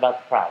let's talk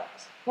about the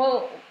products.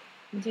 Well,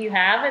 do you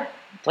have it?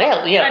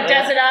 Well, yeah. A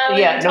Desert Island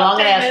Yeah, no, top I'm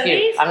going to 10 ask you.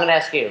 movies? I'm going to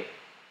ask you.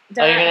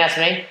 Don't You're going to I- ask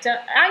me?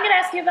 I'm going to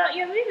ask you about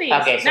your movies.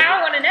 Okay, so- now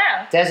I want to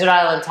know. Desert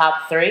Island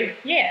top 3?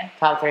 Yeah.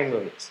 Top 3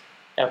 movies.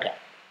 Okay.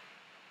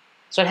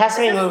 So it has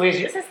to be movies.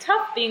 This is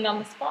tough being on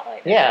the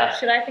spotlight. Yeah.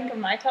 Should I think of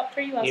my top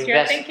three whilst You you're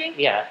best- thinking?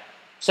 Yeah.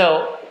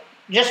 So,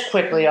 just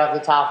quickly off the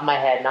top of my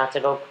head, not to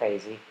go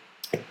crazy,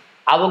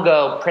 I will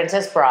go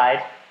Princess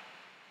Bride,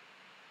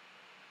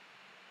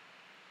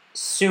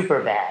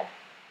 super bad.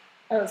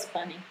 Oh, it's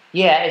funny.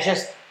 Yeah, it's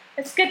just,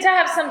 It's good to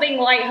have something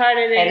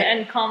lighthearted And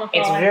and comical.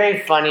 it's very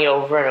funny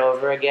over and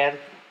over again.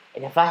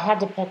 And if I had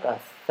to pick a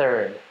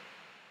third,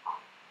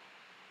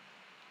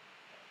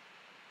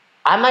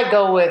 I might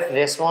go with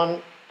this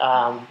one.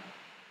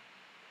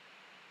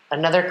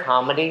 Another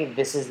comedy,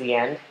 This Is the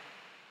End.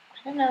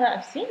 I don't know that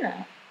I've seen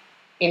that.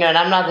 And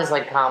I'm not this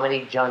like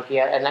comedy junkie,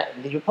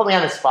 you put me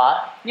on the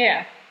spot.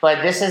 Yeah.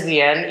 But This Is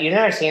the End. You've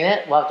never seen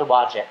it? We'll have to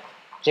watch it.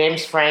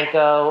 James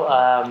Franco,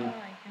 I like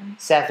him.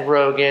 Seth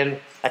Rogen.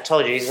 I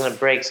told you he's gonna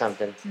break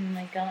something. Oh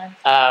my god.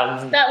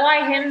 Um, That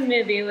Why Him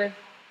movie with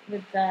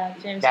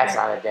James that's Franco.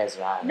 not a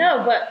desert island.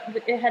 No,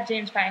 but it had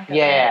James Franco.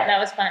 Yeah. That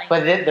was funny.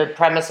 But the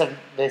premise of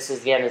This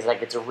Is the End is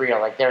like it's real.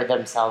 Like they're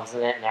themselves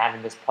in it and they're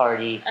having this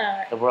party.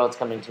 The world's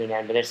coming to an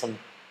end. But there's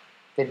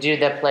the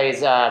dude that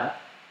plays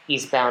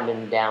Eastbound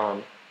and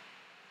Down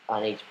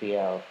on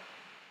HBO.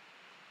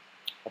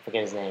 I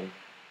forget his name.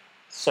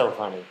 So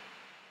funny,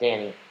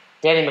 Danny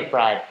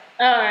McBride.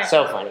 all right.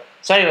 So funny.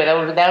 So anyway,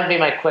 that would be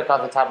my quick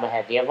off the top of my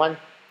head. Do you have one?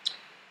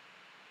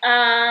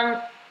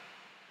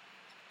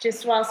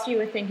 Just whilst you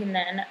were thinking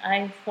then,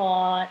 I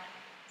thought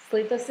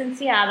Sleepless in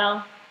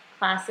Seattle,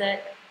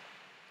 classic.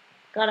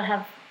 Gotta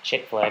have,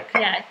 Chick flick.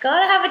 yeah,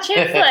 gotta have a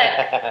chick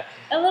flick.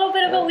 A little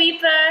bit of a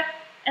weeper.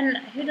 And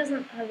who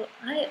doesn't,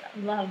 I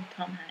love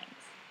Tom Hanks.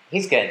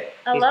 He's good.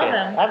 I He's love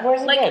good. him.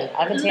 Where's he Like, been?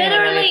 I haven't seen him in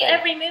literally anything.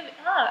 every movie.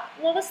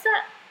 What was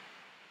that?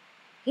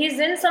 He's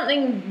in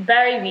something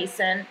very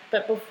recent,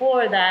 but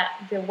before that,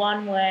 the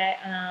one where,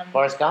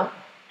 Forrest Gump?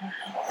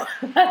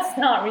 that's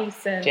not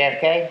recent.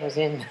 JFK? Was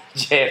he in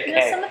JFK? You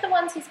know, some of the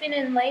ones he's been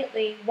in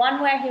lately. One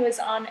where he was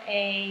on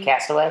a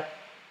Castaway?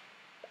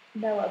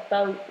 a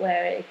boat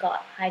where it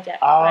got hijacked.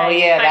 Oh, by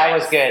yeah, that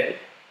pirates. was good.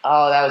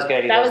 Oh, that was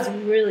good. He That goes, was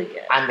really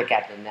good. I'm the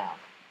captain now.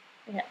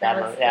 Yeah,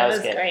 that that was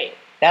was good. great.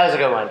 That was a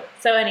good one.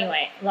 So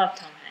anyway, love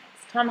Tom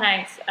Hanks. Tom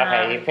Hanks.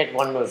 Okay, you picked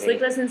one movie.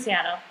 Sleepless in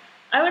Seattle.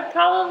 I would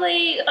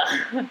probably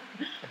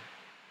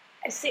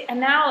see. And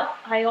now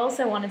I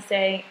also want to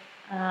say,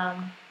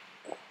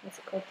 what's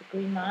it called? The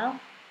Green Mile.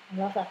 I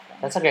love that film.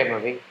 That's a great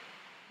movie.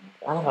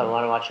 I don't know if I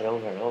want to watch it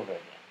over and over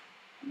again.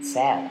 It's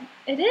sad.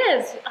 It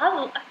is.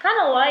 I kind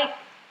of like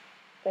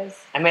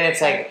this. I mean,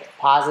 it's like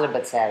positive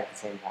but sad at the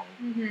same time.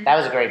 Mm-hmm. That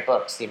was a great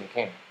book, Stephen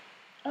King.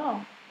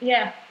 Oh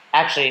yeah.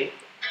 Actually,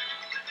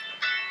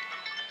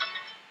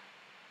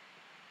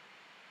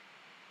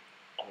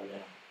 I don't know.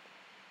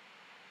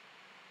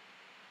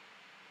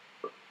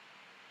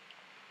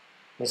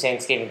 We're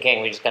saying Stephen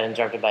King. We just got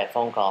interrupted by a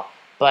phone call.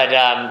 But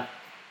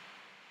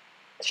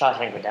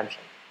Shawshank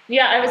Redemption.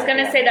 Yeah, I was Oh,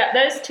 gonna yeah. say that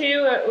those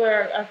two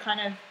are kind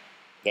of,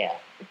 Yeah.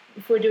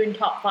 if we're doing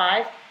top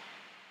 5.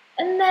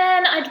 And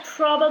then I'd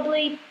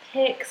probably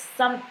pick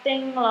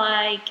something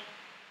like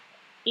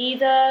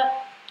either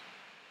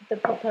The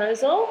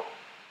Proposal.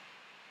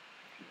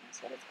 I think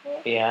that's what it's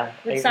called. Yeah.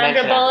 With You've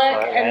Sandra mentioned that Bullock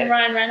before, and right?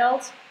 Ryan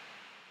Reynolds.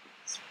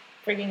 It's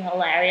freaking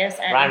hilarious.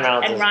 And Ryan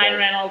Reynolds and is Ryan good.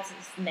 Reynolds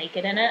is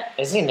naked in it.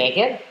 Is he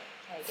naked?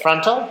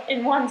 Frontal?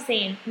 In one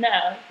scene,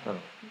 no. Oh.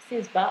 You see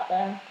his butt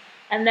though.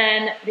 And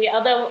then the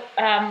other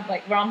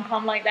like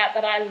rom-com like that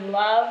I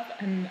love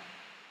and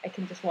I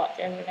can just watch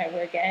over and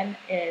over again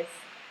is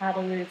How to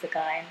Lose a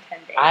Guy in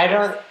 10 Days. I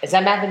don't. Is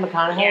that Matthew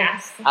McConaughey?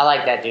 Yes. I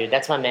like that dude.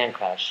 That's my man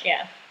crush.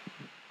 Yeah.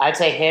 I'd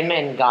say him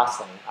and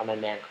Gosling are my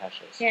man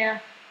crushes. Yeah.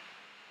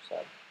 So,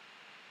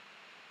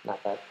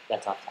 not that.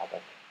 That's off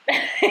topic.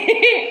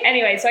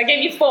 Anyway, so I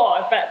gave you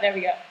 4, but there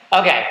we go.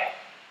 Okay.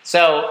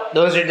 So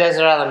those are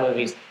Desert Island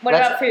movies. What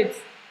about foods?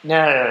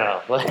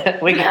 No. We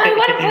I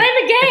want to play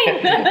the game.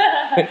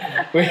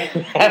 we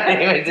haven't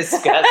even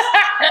discussed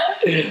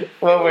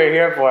what we're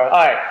here for.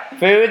 All right,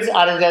 foods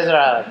on a desert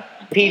island.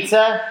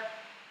 Pizza.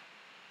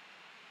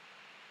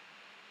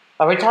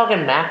 Are we talking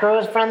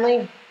macros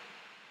friendly?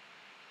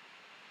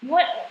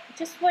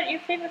 Just what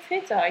your favorite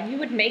foods are. You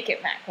would make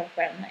it macro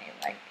friendly,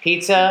 like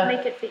Pizza.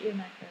 make it fit your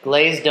macro.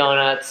 Glazed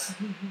donuts.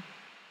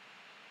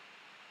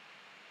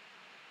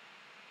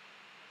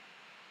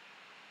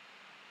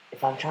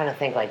 If I'm trying to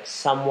think, like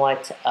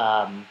somewhat.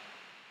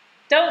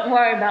 Don't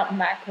worry about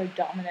macro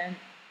dominant.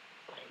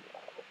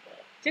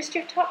 Just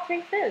your top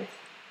 3 foods.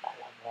 I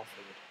love all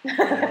food.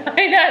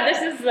 I know,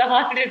 this is the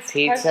hardest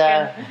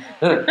Pizza,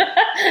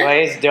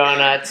 glazed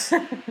donuts,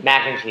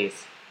 mac and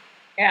cheese.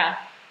 Yeah,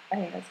 I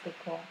think that's a good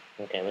call.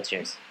 Okay, what's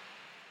yours?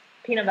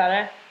 Peanut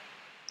butter,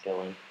 Good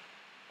one.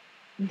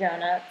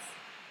 donuts,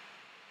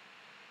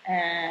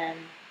 and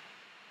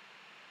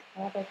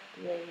probably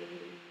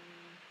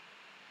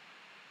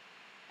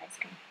ice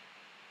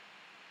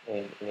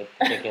cream. Any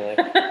particular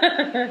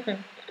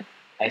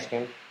ice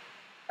cream?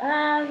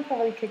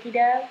 Probably cookie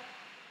dough.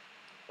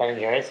 Ben and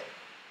Jerry's?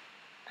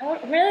 I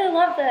really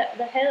love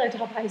the Halo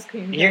Top ice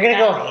cream. You're gonna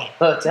go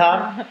Halo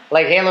Top?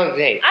 Like Halo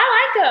Date?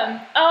 I like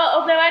them.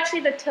 Although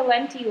actually the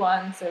Talenti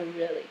ones are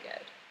really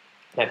good.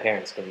 My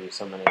parents give you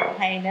so many of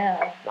those. I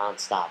know.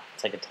 Non-stop.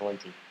 It's like a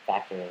Talenti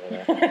factory over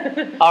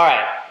there. All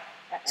right.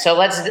 So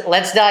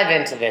let's dive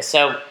into this.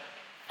 So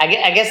I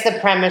guess the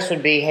premise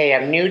would be, hey,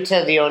 I'm new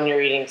to the Own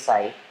Your Eating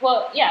site.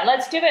 Well, yeah.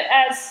 Let's do it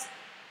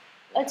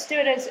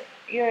as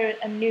you're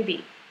a newbie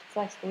to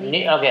flexible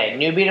eating. Okay,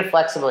 newbie to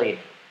flexible eating.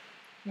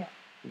 Yeah.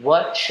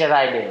 What should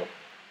I do?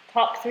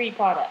 Top 3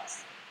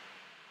 products.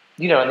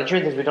 You know, the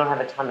truth is we don't have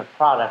a ton of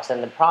products,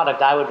 and the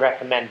product I would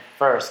recommend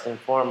first and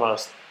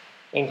foremost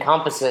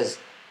encompasses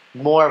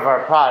more of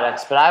our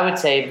products. But I would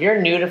say if you're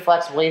new to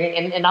flexible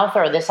eating, and I'll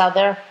throw this out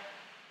there,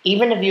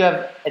 even if you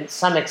have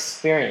some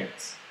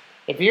experience,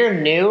 if you're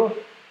new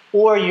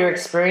or you're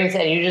experienced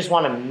and you just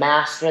want to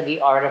master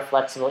the art of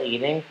flexible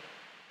eating,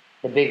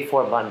 the Big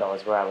 4 bundle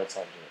is where I would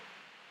send you.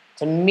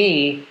 To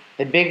me,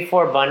 the Big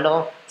 4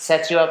 bundle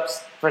sets you up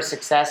for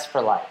success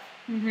for life.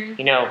 Mm-hmm.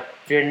 You know,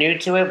 if you're new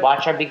to it,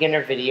 watch our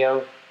beginner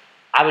video.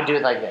 I would do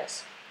it like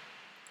this.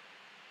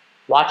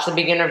 Watch the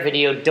beginner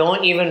video.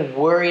 Don't even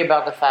worry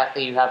about the fact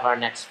that you have our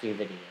next few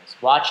videos.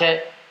 Watch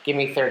it. Give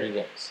me 30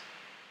 days.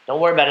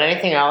 Don't worry about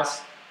anything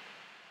else.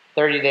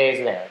 30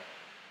 days there.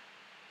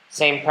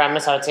 Same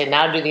premise. I would say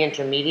now do the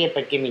intermediate,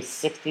 but give me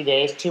 60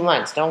 days, 2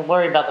 months. Don't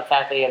worry about the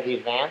fact that you have the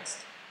advanced.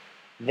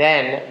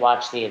 Then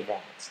watch the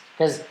advanced.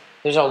 Because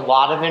there's a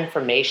lot of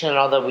information, and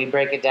although we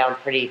break it down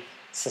pretty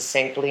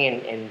succinctly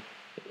and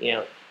you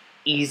know,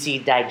 easy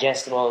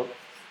digestible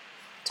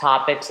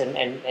topics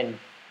and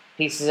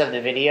pieces of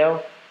the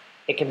video,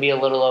 it can be a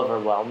little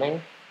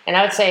overwhelming. And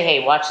I would say,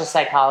 hey, watch the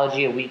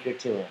psychology a week or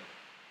 2 in.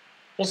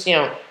 Just, you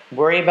know,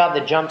 worry about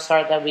the jump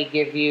start that we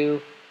give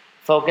you.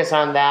 Focus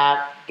on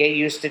that. Get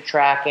used to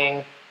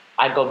tracking.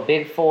 I go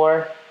Big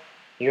 4.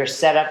 You're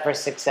set up for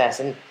success.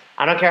 And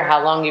I don't care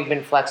how long you've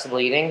been flexible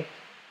eating,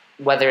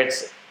 whether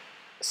it's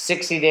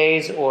 60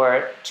 days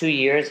or 2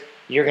 years,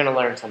 you're going to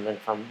learn something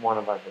from one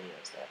of our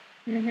videos there.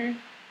 Mm-hmm.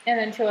 And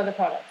then 2 other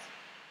products.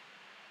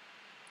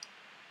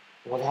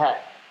 Well,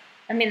 that...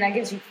 I mean, that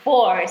gives you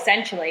 4,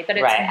 essentially, but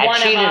it's right. one I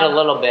cheated of them. a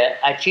little bit.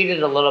 I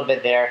cheated a little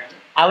bit there.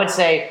 I would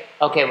say,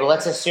 okay, well,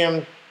 let's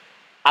assume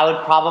I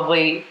would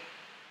probably,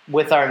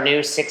 with our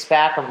new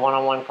 6-pack of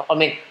one-on-one... I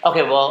mean,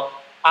 okay, well,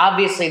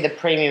 obviously the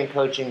premium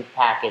coaching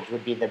package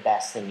would be the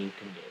best thing you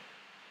can do.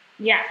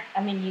 Yeah,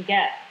 I mean, you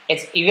get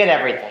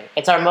everything.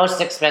 It's our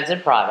most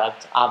expensive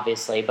product,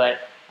 obviously,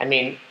 but I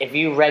mean, if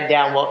you read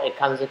down what it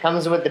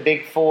comes with the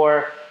Big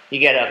 4. You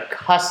get a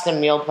custom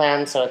meal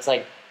plan, so it's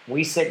like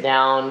we sit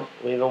down.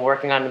 We've been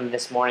working on them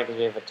this morning because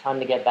we have a ton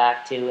to get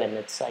back to, and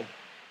it's like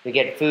we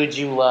get foods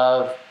you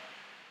love,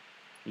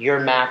 your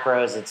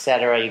macros,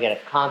 etc. You get a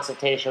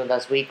consultation with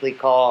us, weekly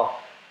call,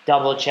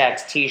 double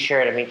checks,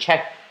 T-shirt. I mean,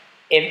 check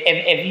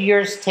if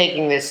you're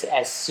taking this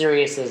as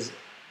serious as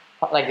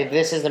like if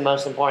this is the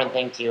most important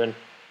thing to you, and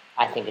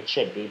I think it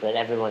should be, but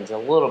everyone's a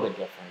little bit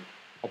different.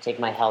 I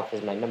take my health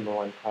as my number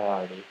 1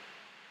 priority.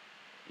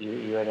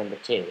 You're number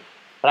 2,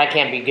 but I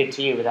can't be good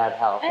to you without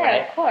health, yeah,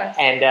 right? Of course.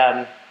 And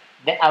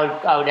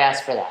I would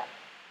ask for that.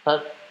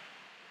 But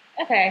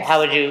okay, how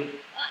would you?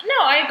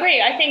 No, I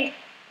agree. I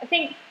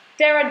think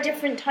there are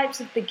different types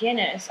of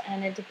beginners,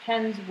 and it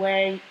depends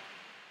where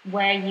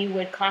you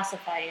would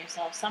classify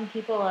yourself. Some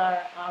people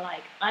are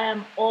like, I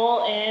am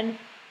all in.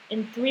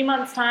 In 3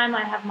 months' time,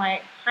 I have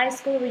my high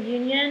school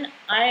reunion.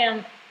 I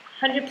am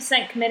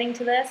 100% committing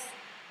to this.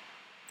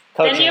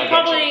 Coaching then you're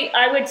probably,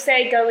 I would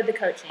say, go with the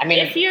coaching. I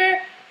mean, if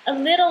you're a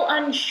little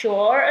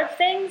unsure of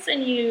things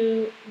and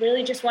you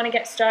really just want to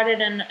get started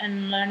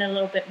and learn a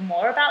little bit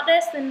more about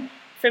this, then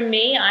for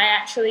me, I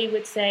actually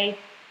would say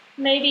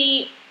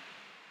maybe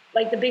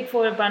like the Big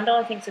Four bundle,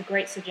 I think is a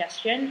great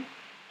suggestion.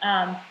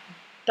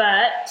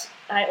 But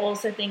I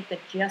also think the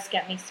Just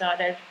Get Me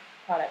Started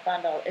product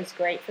bundle is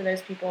great for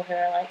those people who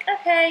are like,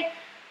 okay,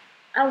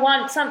 I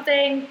want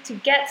something to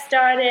get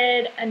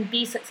started and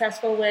be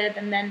successful with,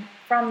 and then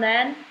from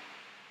then,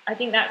 I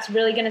think that's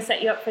really going to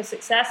set you up for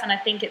success, and I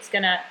think it's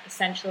going to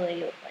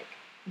essentially like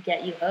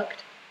get you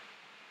hooked.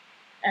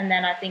 And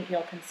then I think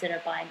you'll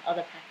consider buying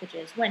other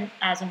packages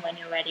as and when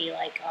you're ready,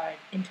 like our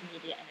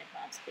intermediate and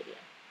advanced video.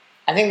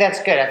 I think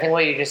that's good. I think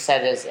what you just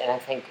said is, and I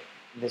think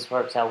this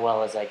works out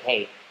well, is like,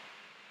 hey,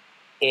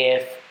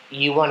 if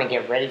you want to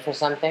get ready for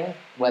something,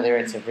 whether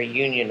it's a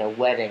reunion, a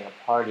wedding,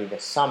 a party, the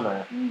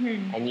summer,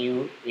 and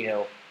you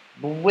know,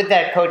 with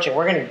that coaching,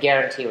 we're going to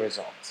guarantee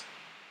results.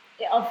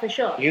 Yeah, oh, for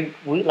sure.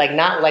 We like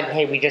not like,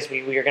 hey,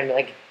 we're going to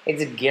like,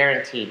 it's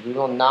guaranteed. We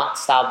will not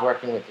stop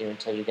working with you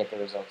until you get the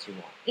results you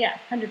want. Yeah,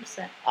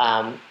 100%.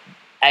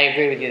 I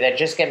agree with you that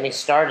Just Get Me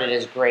Started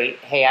is great.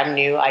 Hey, I'm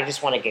new. I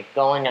just want to get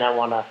going and I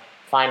want to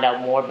find out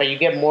more. But you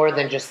get more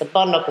than just the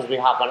bundle because we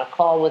hop on a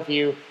call with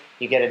you.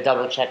 You get a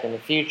double check in the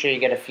future.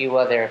 You get a few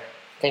other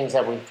things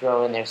that we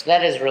throw in there. So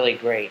that is really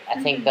great.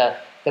 I think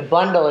the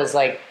bundle is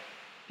like,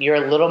 you're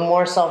a little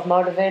more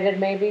self-motivated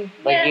maybe.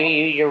 Like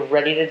you're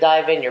ready to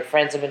dive in. Your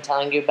friends have been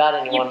telling you about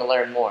it and you want to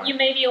learn more. You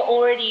maybe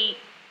already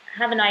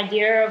have an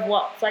idea of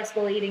what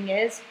flexible eating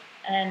is.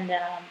 And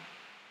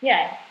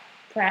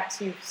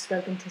perhaps you've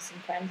spoken to some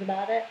friends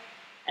about it.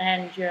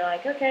 And you're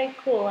like, okay,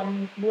 cool.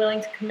 I'm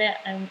willing to commit.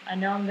 I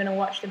know I'm going to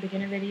watch the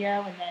beginner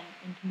video and then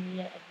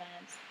intermediate,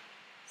 advanced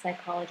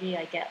psychology.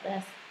 I get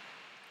this.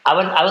 I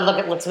would look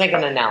at, let's make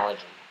an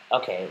analogy.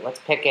 Okay, let's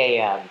pick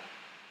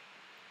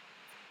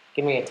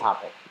give me a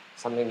topic,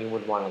 something you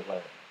would want to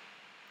learn.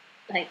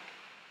 Like,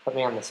 put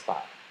me on the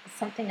spot.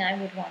 Something I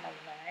would want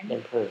to learn.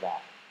 Improve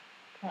that.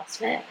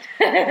 CrossFit.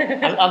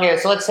 Okay,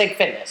 so let's take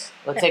fitness.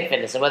 Take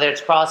fitness, and whether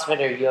it's CrossFit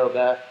or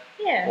yoga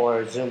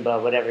or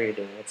Zumba, whatever you're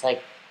doing. It's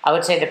like, I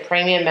would say the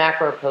premium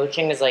macro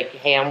coaching is like,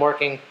 hey, I'm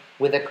working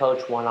with a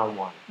coach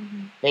one-on-one.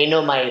 They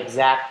know my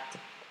exact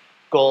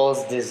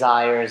goals,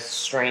 desires,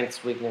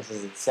 strengths,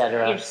 weaknesses,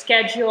 etc. Your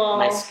schedule.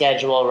 My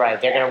schedule,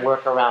 right. They're going to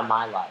work around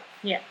my life.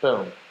 Yeah.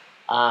 Boom.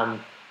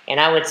 And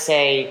I would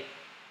say,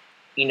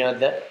 you know,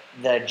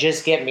 the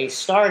Just Get Me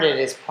Started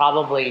is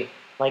probably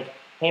like,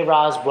 hey,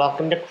 Roz,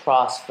 welcome to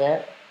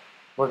CrossFit.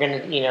 We're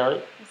going to, you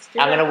know,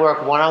 I'm going to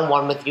work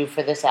one-on-one with you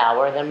for this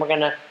hour. Then we're going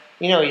to,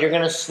 you know, you're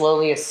going to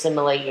slowly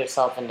assimilate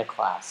yourself into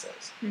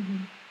classes.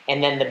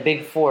 And then the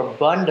Big Four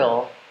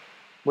bundle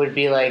would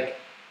be like,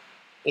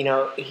 you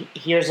know,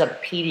 here's a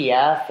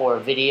PDF or a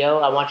video.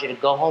 I want you to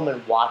go home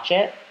and watch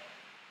it.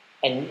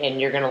 And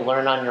you're going to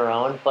learn on your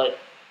own, but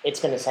it's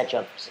going to set you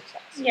up for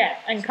success. Yeah,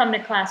 and come to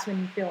class when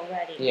you feel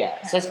ready.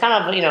 Yeah, so it's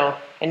kind of, you know,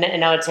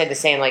 and I would say the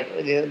same, like,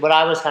 what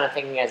I was kind of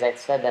thinking as I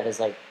said that is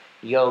like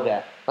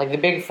yoga. Like the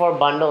Big Four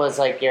bundle is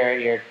like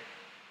your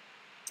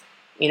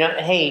you know,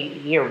 hey,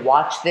 here,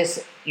 watch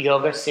this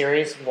yoga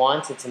series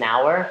once, it's an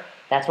hour.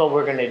 That's what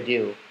we're going to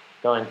do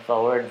going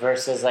forward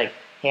versus like,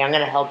 hey, I'm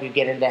going to help you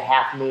get into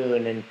Half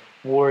Moon and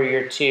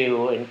Warrior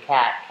 2 and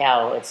Cat,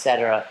 Cow,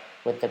 etc.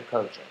 with the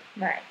coaching.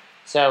 Right.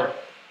 So,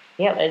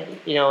 yeah,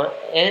 you know,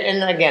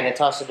 and again, it's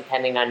also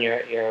depending on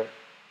your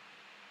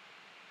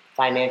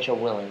financial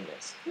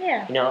willingness.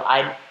 Yeah. You know,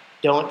 I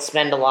don't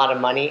spend a lot of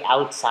money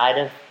outside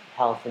of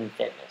health and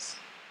fitness.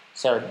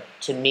 So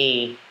to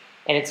me,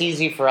 and it's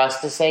easy for us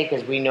to say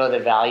because we know the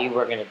value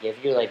we're going to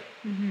give you. Like,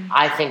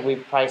 I think we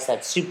price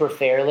that super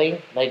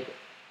fairly. Like,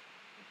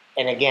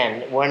 and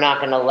again, we're not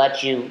going to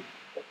let you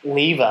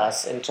leave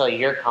us until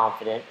you're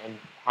confident and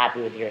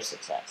happy with your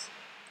success.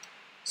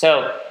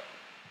 So,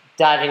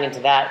 diving into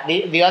that,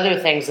 the other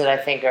things that I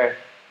think are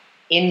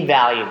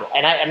invaluable,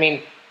 and I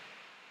mean,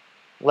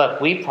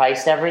 look, we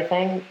priced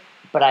everything,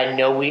 but I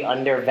know we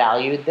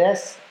undervalued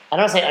this. I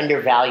don't say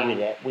undervalued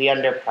it, we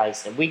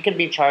underpriced it. We could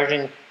be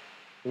charging,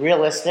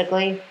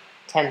 realistically,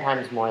 10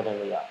 times more than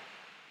we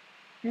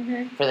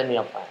are for the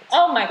meal plans.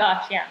 Oh my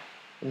gosh, yeah.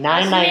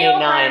 $9.99. Meal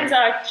plans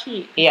are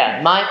cheap.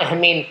 Yeah, I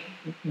mean,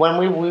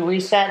 when we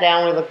sat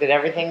down, we looked at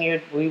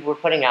everything we were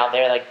putting out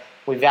there, like,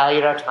 we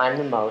valued our time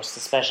the most,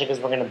 especially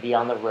because we're going to be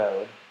on the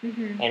road.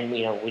 And,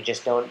 you know, we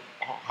just don't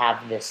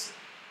have this,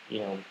 you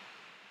know,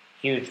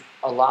 huge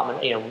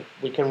allotment. You know,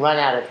 we can run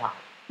out of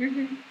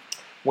time.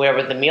 Where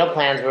with the meal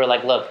plans, we were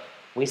like, look,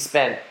 we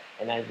spent,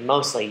 and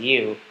mostly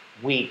you,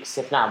 weeks,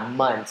 if not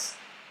months,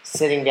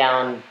 sitting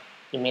down,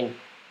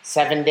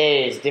 7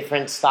 days,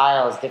 different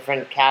styles,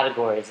 different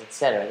categories,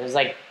 etc. There's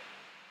like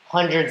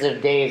hundreds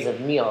of days of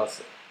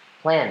meals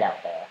planned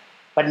out there.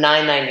 But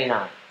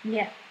 $9.99.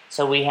 Yeah.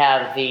 So we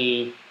have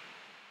we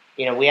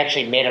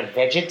actually made a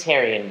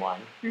vegetarian one.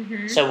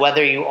 So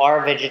whether you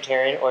are a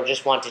vegetarian or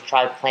just want to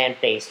try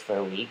plant-based for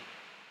a week,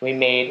 we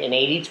made an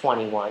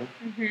 80-20 one,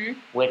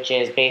 which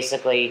is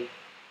basically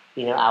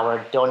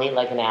our don't eat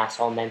like an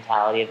asshole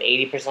mentality of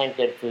 80%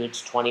 good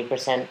foods,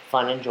 20%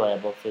 fun,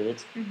 enjoyable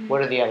foods. Mhm.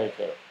 What are the other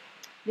two?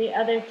 The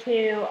other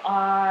two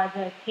are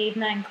the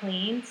caveman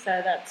clean,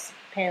 so that's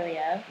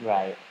paleo.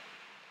 Right.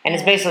 And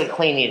it's basically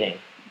clean eating.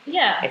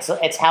 Yeah.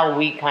 It's how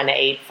we kind of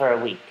ate for a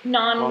week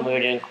when we were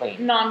doing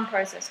clean.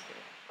 Non-processed food.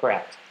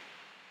 Correct.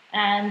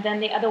 And then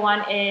the other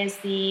one is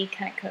the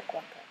can't cook,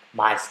 won't cook.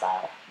 My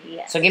style.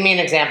 Yeah. So give me an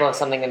example of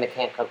something in the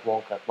can't cook,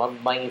 won't cook. What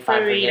might you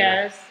find for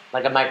dinner? Burritos.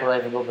 Like a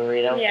microwavable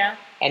burrito? Yeah.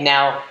 And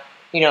now,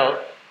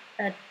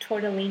 a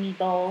tortellini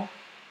bowl.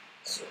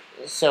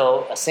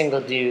 So a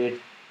single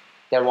dude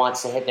that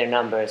wants to hit their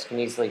numbers can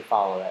easily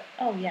follow it.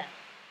 Oh, yeah.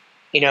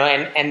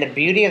 And the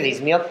beauty of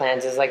these meal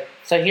plans is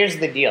so here's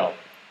the deal.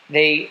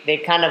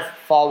 They kind of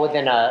fall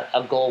within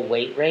a goal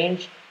weight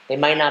range. They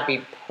might not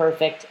be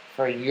perfect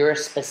for your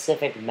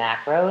specific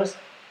macros,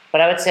 but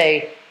I would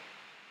say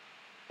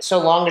so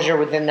long as you're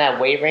within that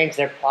weight range,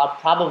 they're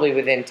probably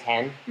within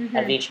 10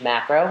 of each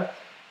macro.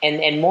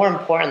 And more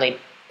importantly,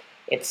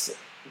 it's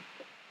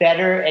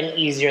better and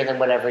easier than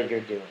whatever you're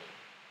doing.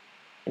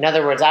 In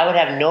other words, I would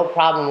have no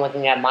problem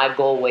looking at my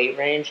goal weight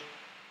range,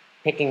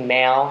 picking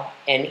male,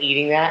 and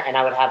eating that, and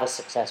I would have a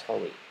successful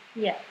week.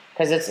 Yeah.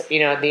 Because it's,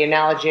 the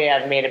analogy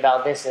I've made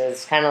about this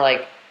is kind of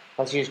like,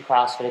 let's use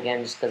CrossFit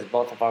again just because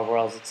both of our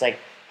worlds. It's like,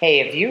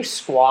 hey, if you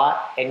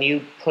squat and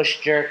you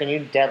push jerk and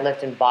you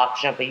deadlift and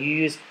box jump, but you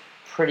use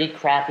pretty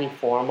crappy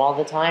form all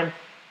the time,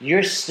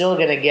 you're still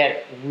going to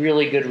get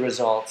really good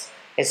results,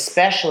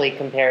 especially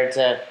compared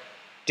to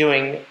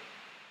doing,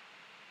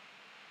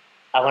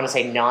 I want to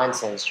say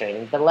nonsense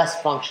training, but less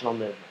functional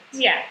movements.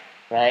 Yeah.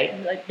 Right?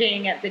 Like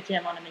being at the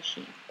gym on a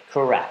machine.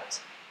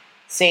 Correct.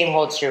 Same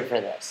holds true for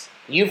this.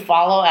 You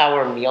follow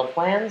our meal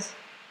plans,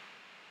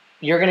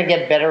 you're going to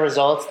get better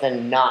results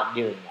than not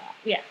doing that.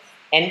 Yes.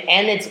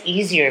 And it's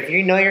easier. If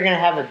you know you're going to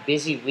have a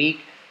busy week,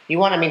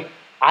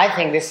 I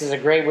think this is a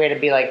great way to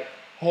be like,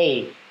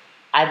 hey,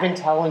 I've been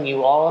telling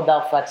you all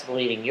about flexible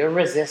eating. You're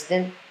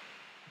resistant.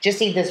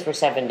 Just eat this for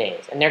 7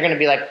 days. And they're going to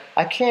be like,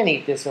 I can't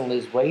eat this and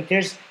lose weight.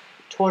 There's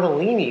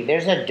tortellini.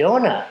 There's a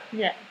donut.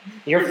 Yeah.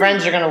 Your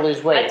friends are going to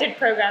lose weight. I did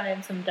program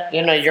in some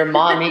donuts. Your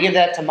mom, you give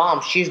that to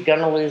mom, she's going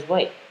to lose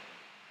weight.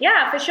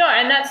 Yeah, for sure.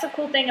 And that's the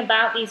cool thing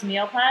about these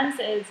meal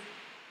plans is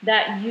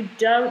that you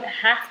don't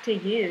have to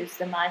use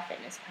the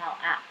MyFitnessPal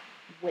app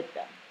with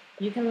them.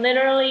 You can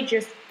literally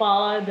just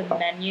follow the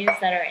menus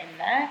that are in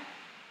there,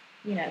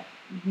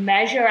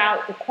 measure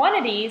out the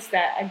quantities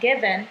that are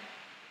given,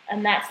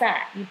 and that's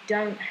that. You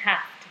don't have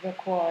to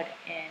record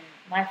in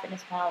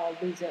MyFitnessPal or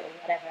Lose It or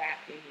whatever app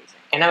you're using.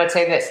 And I would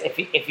say this,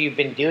 if you've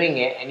been doing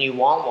it and you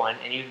want one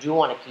and you do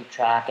want to keep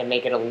track and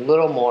make it a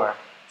little more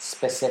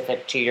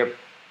specific to your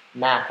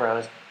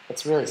macros,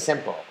 it's really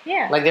simple.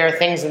 Yeah. Like there are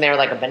things in there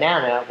like a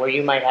banana where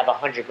you might have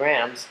 100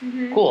 grams.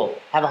 Mm-hmm. Cool.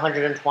 Have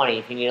 120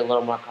 if you need a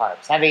little more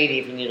carbs. Have 80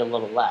 if you need a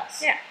little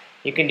less. Yeah.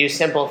 You can do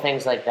simple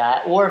things like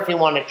that. Or if you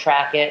want to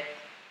track it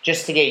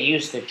just to get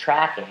used to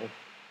tracking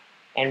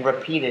and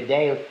repeat a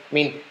day.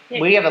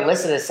 We have it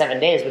listed as 7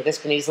 days, but this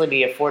can easily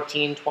be a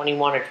 14,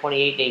 21, or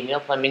 28-day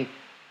meal plan.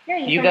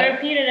 You can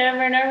repeat it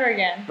over and over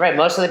again. Right.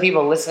 Most of the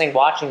people listening,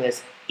 watching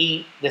this,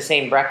 eat the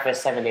same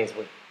breakfast 7 days a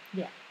week.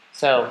 Yeah.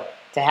 So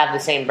to have the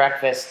same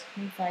breakfast,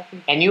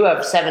 and you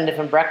have 7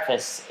 different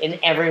breakfasts in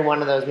every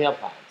one of those meal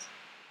plans.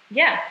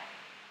 Yeah.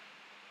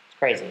 It's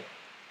crazy.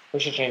 We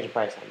should change the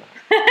price on that.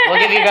 We'll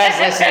give you guys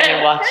listening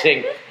and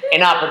watching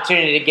an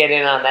opportunity to get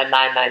in on that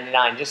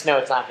 $9.99. Just know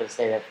it's not going to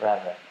stay there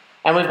forever.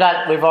 And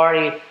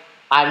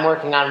I'm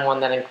working on one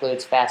that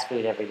includes fast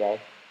food every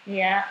day.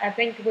 Yeah, I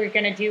think we're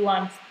going to do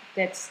one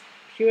that's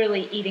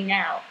purely eating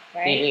out,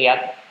 right?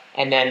 Yep.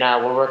 And then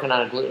we're working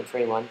on a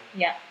gluten-free one.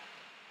 Yeah.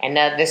 And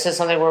this is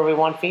something where we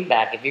want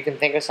feedback. If you can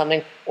think of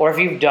something, or if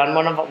you've done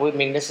one of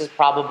them, this is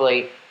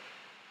probably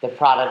the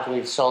product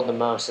we've sold the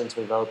most since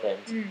we've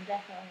opened.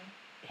 Definitely.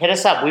 Hit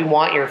us up. We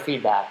want your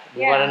feedback.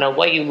 We want to know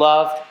what you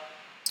loved,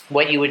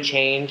 what you would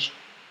change,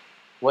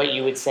 what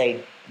you would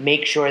say,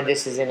 make sure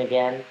this is in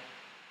again.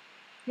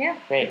 Yeah,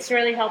 great. It's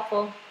really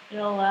helpful.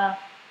 It'll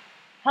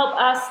help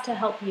us to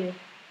help you.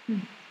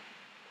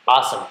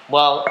 Awesome.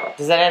 Well,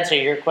 does that answer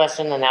your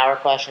question and our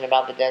question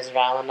about the desert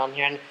island on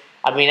here?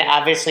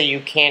 Obviously, you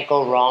can't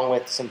go wrong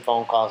with some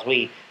phone calls.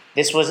 We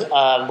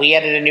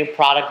added a new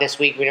product this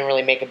week. We didn't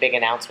really make a big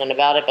announcement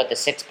about it, but the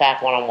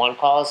 6-pack one-on-one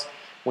calls,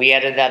 we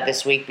added that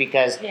this week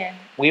because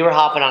we were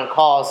hopping on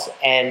calls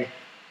and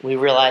we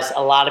realized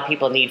a lot of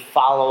people need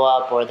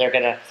follow-up, or they're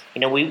going to,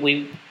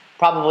 we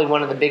probably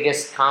one of the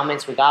biggest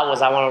comments we got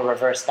was, I want a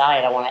reverse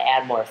diet, I want to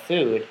add more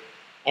food,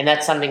 and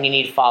that's something you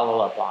need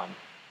follow-up on.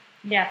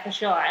 Yeah, for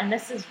sure. And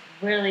this is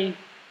really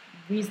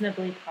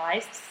reasonably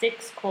priced.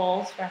 6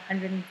 calls for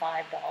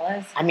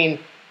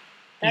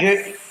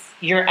 $105.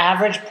 Your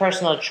average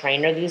personal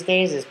trainer these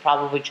days is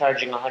probably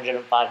charging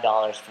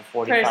 $105 for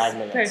 45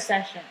 minutes. Per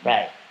session.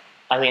 Right.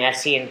 I've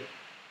seen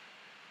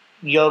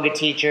yoga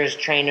teachers,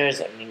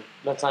 trainers,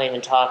 let's not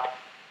even talk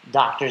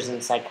doctors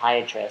and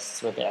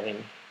psychiatrists with it. I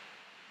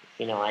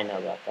know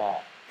about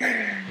that.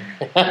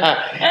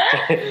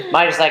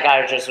 My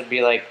psychiatrist would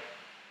be like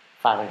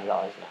 $500 an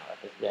hour.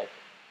 That's good.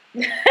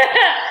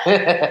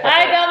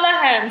 I got my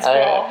hands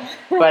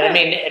full. But I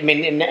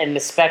mean, in the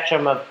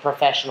spectrum of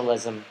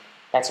professionalism,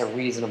 that's a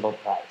reasonable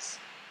price.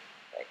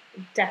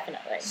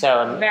 Definitely.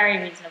 So very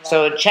reasonable.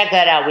 So check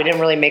that out. We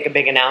didn't really make a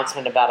big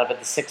announcement about it, but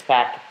the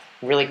six-pack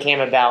really came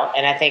about,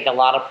 and I think a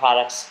lot of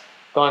products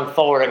going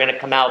forward are going to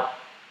come out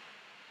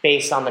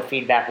based on the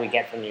feedback we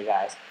get from you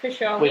guys. For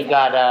sure. We've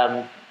got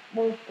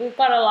we've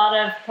got a lot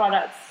of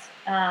products,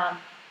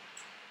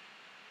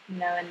 in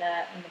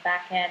the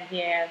back end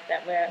here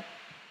that we're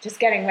just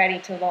getting ready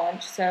to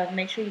launch. So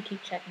make sure you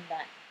keep checking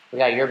that. We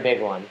got your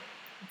big one.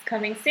 It's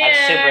coming soon. I'm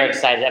super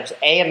excited.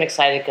 I'm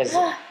excited because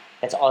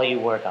that's all you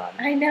work on.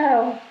 I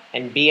know.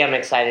 And B, I'm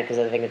excited because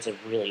I think it's a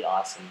really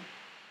awesome.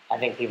 I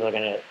think people are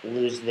going to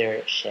lose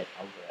their shit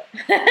over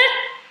it.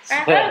 I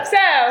hope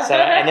so.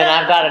 And then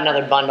I've got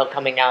another bundle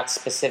coming out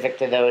specific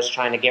to those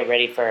trying to get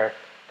ready for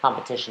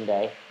competition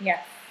day.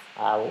 Yes.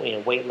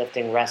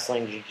 Weightlifting,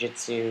 wrestling,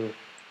 jiu-jitsu,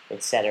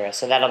 etc.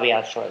 So that'll be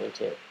out shortly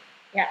too.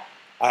 Yeah.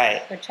 All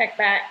right. So check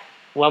back.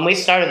 When we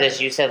started this,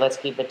 you said let's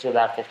keep it to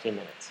about 15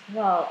 minutes.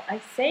 Well,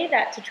 I say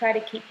that to try to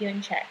keep you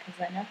in check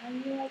because I know how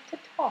you like to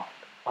talk.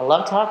 I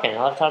love talking. I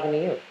love talking to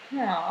you.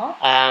 Aww.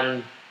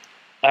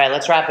 All right,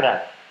 let's wrap it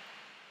up.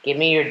 Give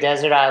me your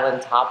Desert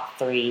Island top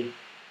 3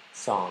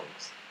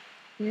 songs.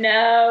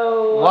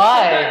 No.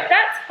 Why?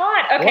 That's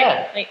hard. Okay.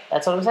 Yeah, wait.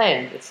 that's what I'm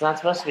saying. It's not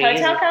supposed to be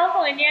Hotel easy.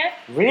 California.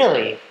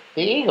 Really?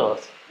 The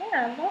Eagles?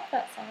 Yeah, I love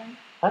that song.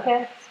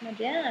 Okay. It's my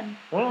jam.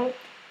 All right.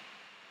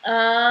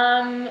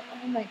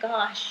 Oh my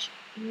gosh.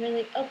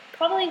 Really? Oh,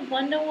 probably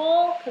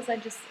Wonderwall because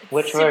it's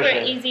Which super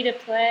version? easy to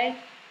play.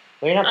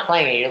 Well, you're not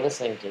playing it. You're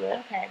listening to it.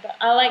 Okay, but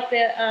I like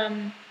the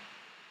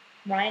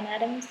Ryan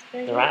Adams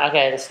version.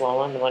 The slow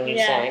one, the one you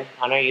Yeah. sang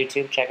on our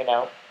YouTube. Check it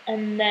out.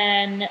 And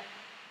then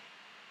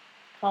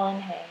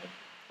Colin Hay.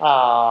 Oh,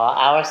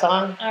 our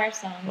song? Our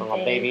song. Oh,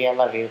 baby, I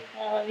love you.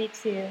 I love you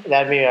too.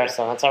 That'd be our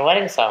song. It's our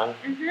wedding song.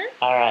 Mm-hmm.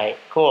 All right,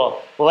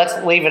 cool. Well, let's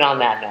leave it on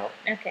that note.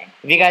 Okay.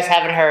 If you guys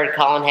haven't heard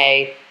Colin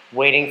Hay,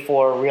 Waiting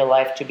for Real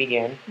Life to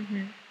Begin,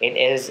 Mm-hmm. it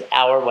is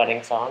our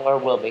wedding song, or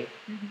will be.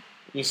 Mm-hmm.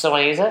 You still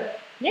want to use it?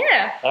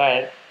 Yeah. All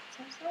right.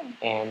 It's our song.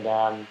 And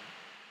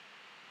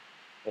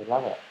we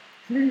love it.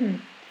 Mm-hmm.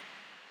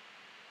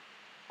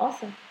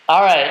 Awesome.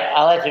 All right,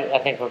 I'll let you. I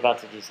think we're about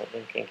to do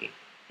something kinky.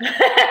 You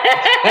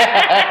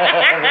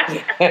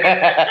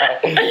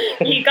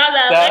got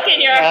that look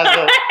in your eye.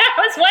 I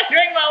was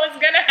wondering what was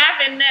going to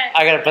happen next.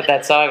 I gotta put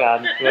that song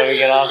on when we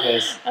get off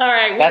this. All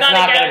right, That's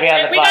not going to be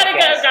on the we podcast. gotta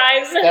go,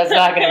 guys. That's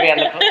not going to be on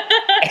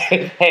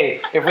the.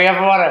 Hey, if we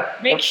ever want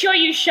to, Make sure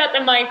you shut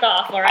the mic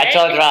off. All right. I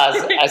told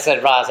Roz. I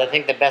said, Roz, I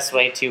think the best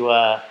way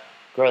to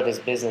grow this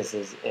business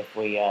is if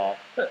we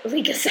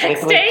leak a sex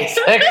if we- tape.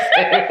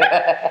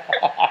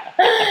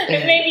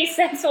 It may be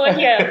sex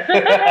audio.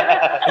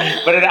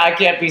 But I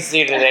can't be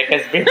seen in it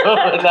because people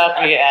would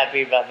not be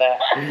happy about that.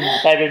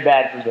 That'd be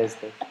bad for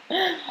business.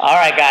 All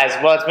right, guys.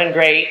 Well, it's been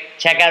great.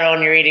 Check out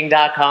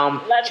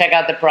ownyoureating.com. Check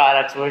out the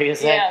products. What do you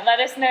say? Yeah, let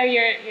us know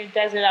your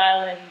desert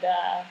island.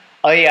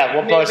 Oh yeah,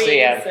 we'll post it.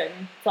 Yeah.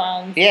 And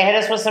songs. Yeah, hit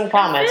us with some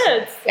comments.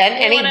 Foods. And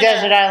We any wanna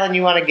desert know. island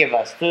you want to give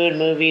us. Food,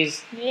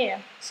 movies, Yeah.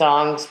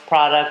 songs,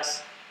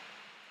 products.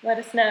 Let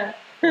us know.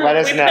 Let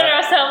us we know. put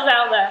ourselves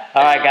out there.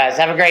 All right, guys.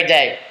 Have a great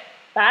day.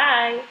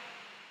 Bye.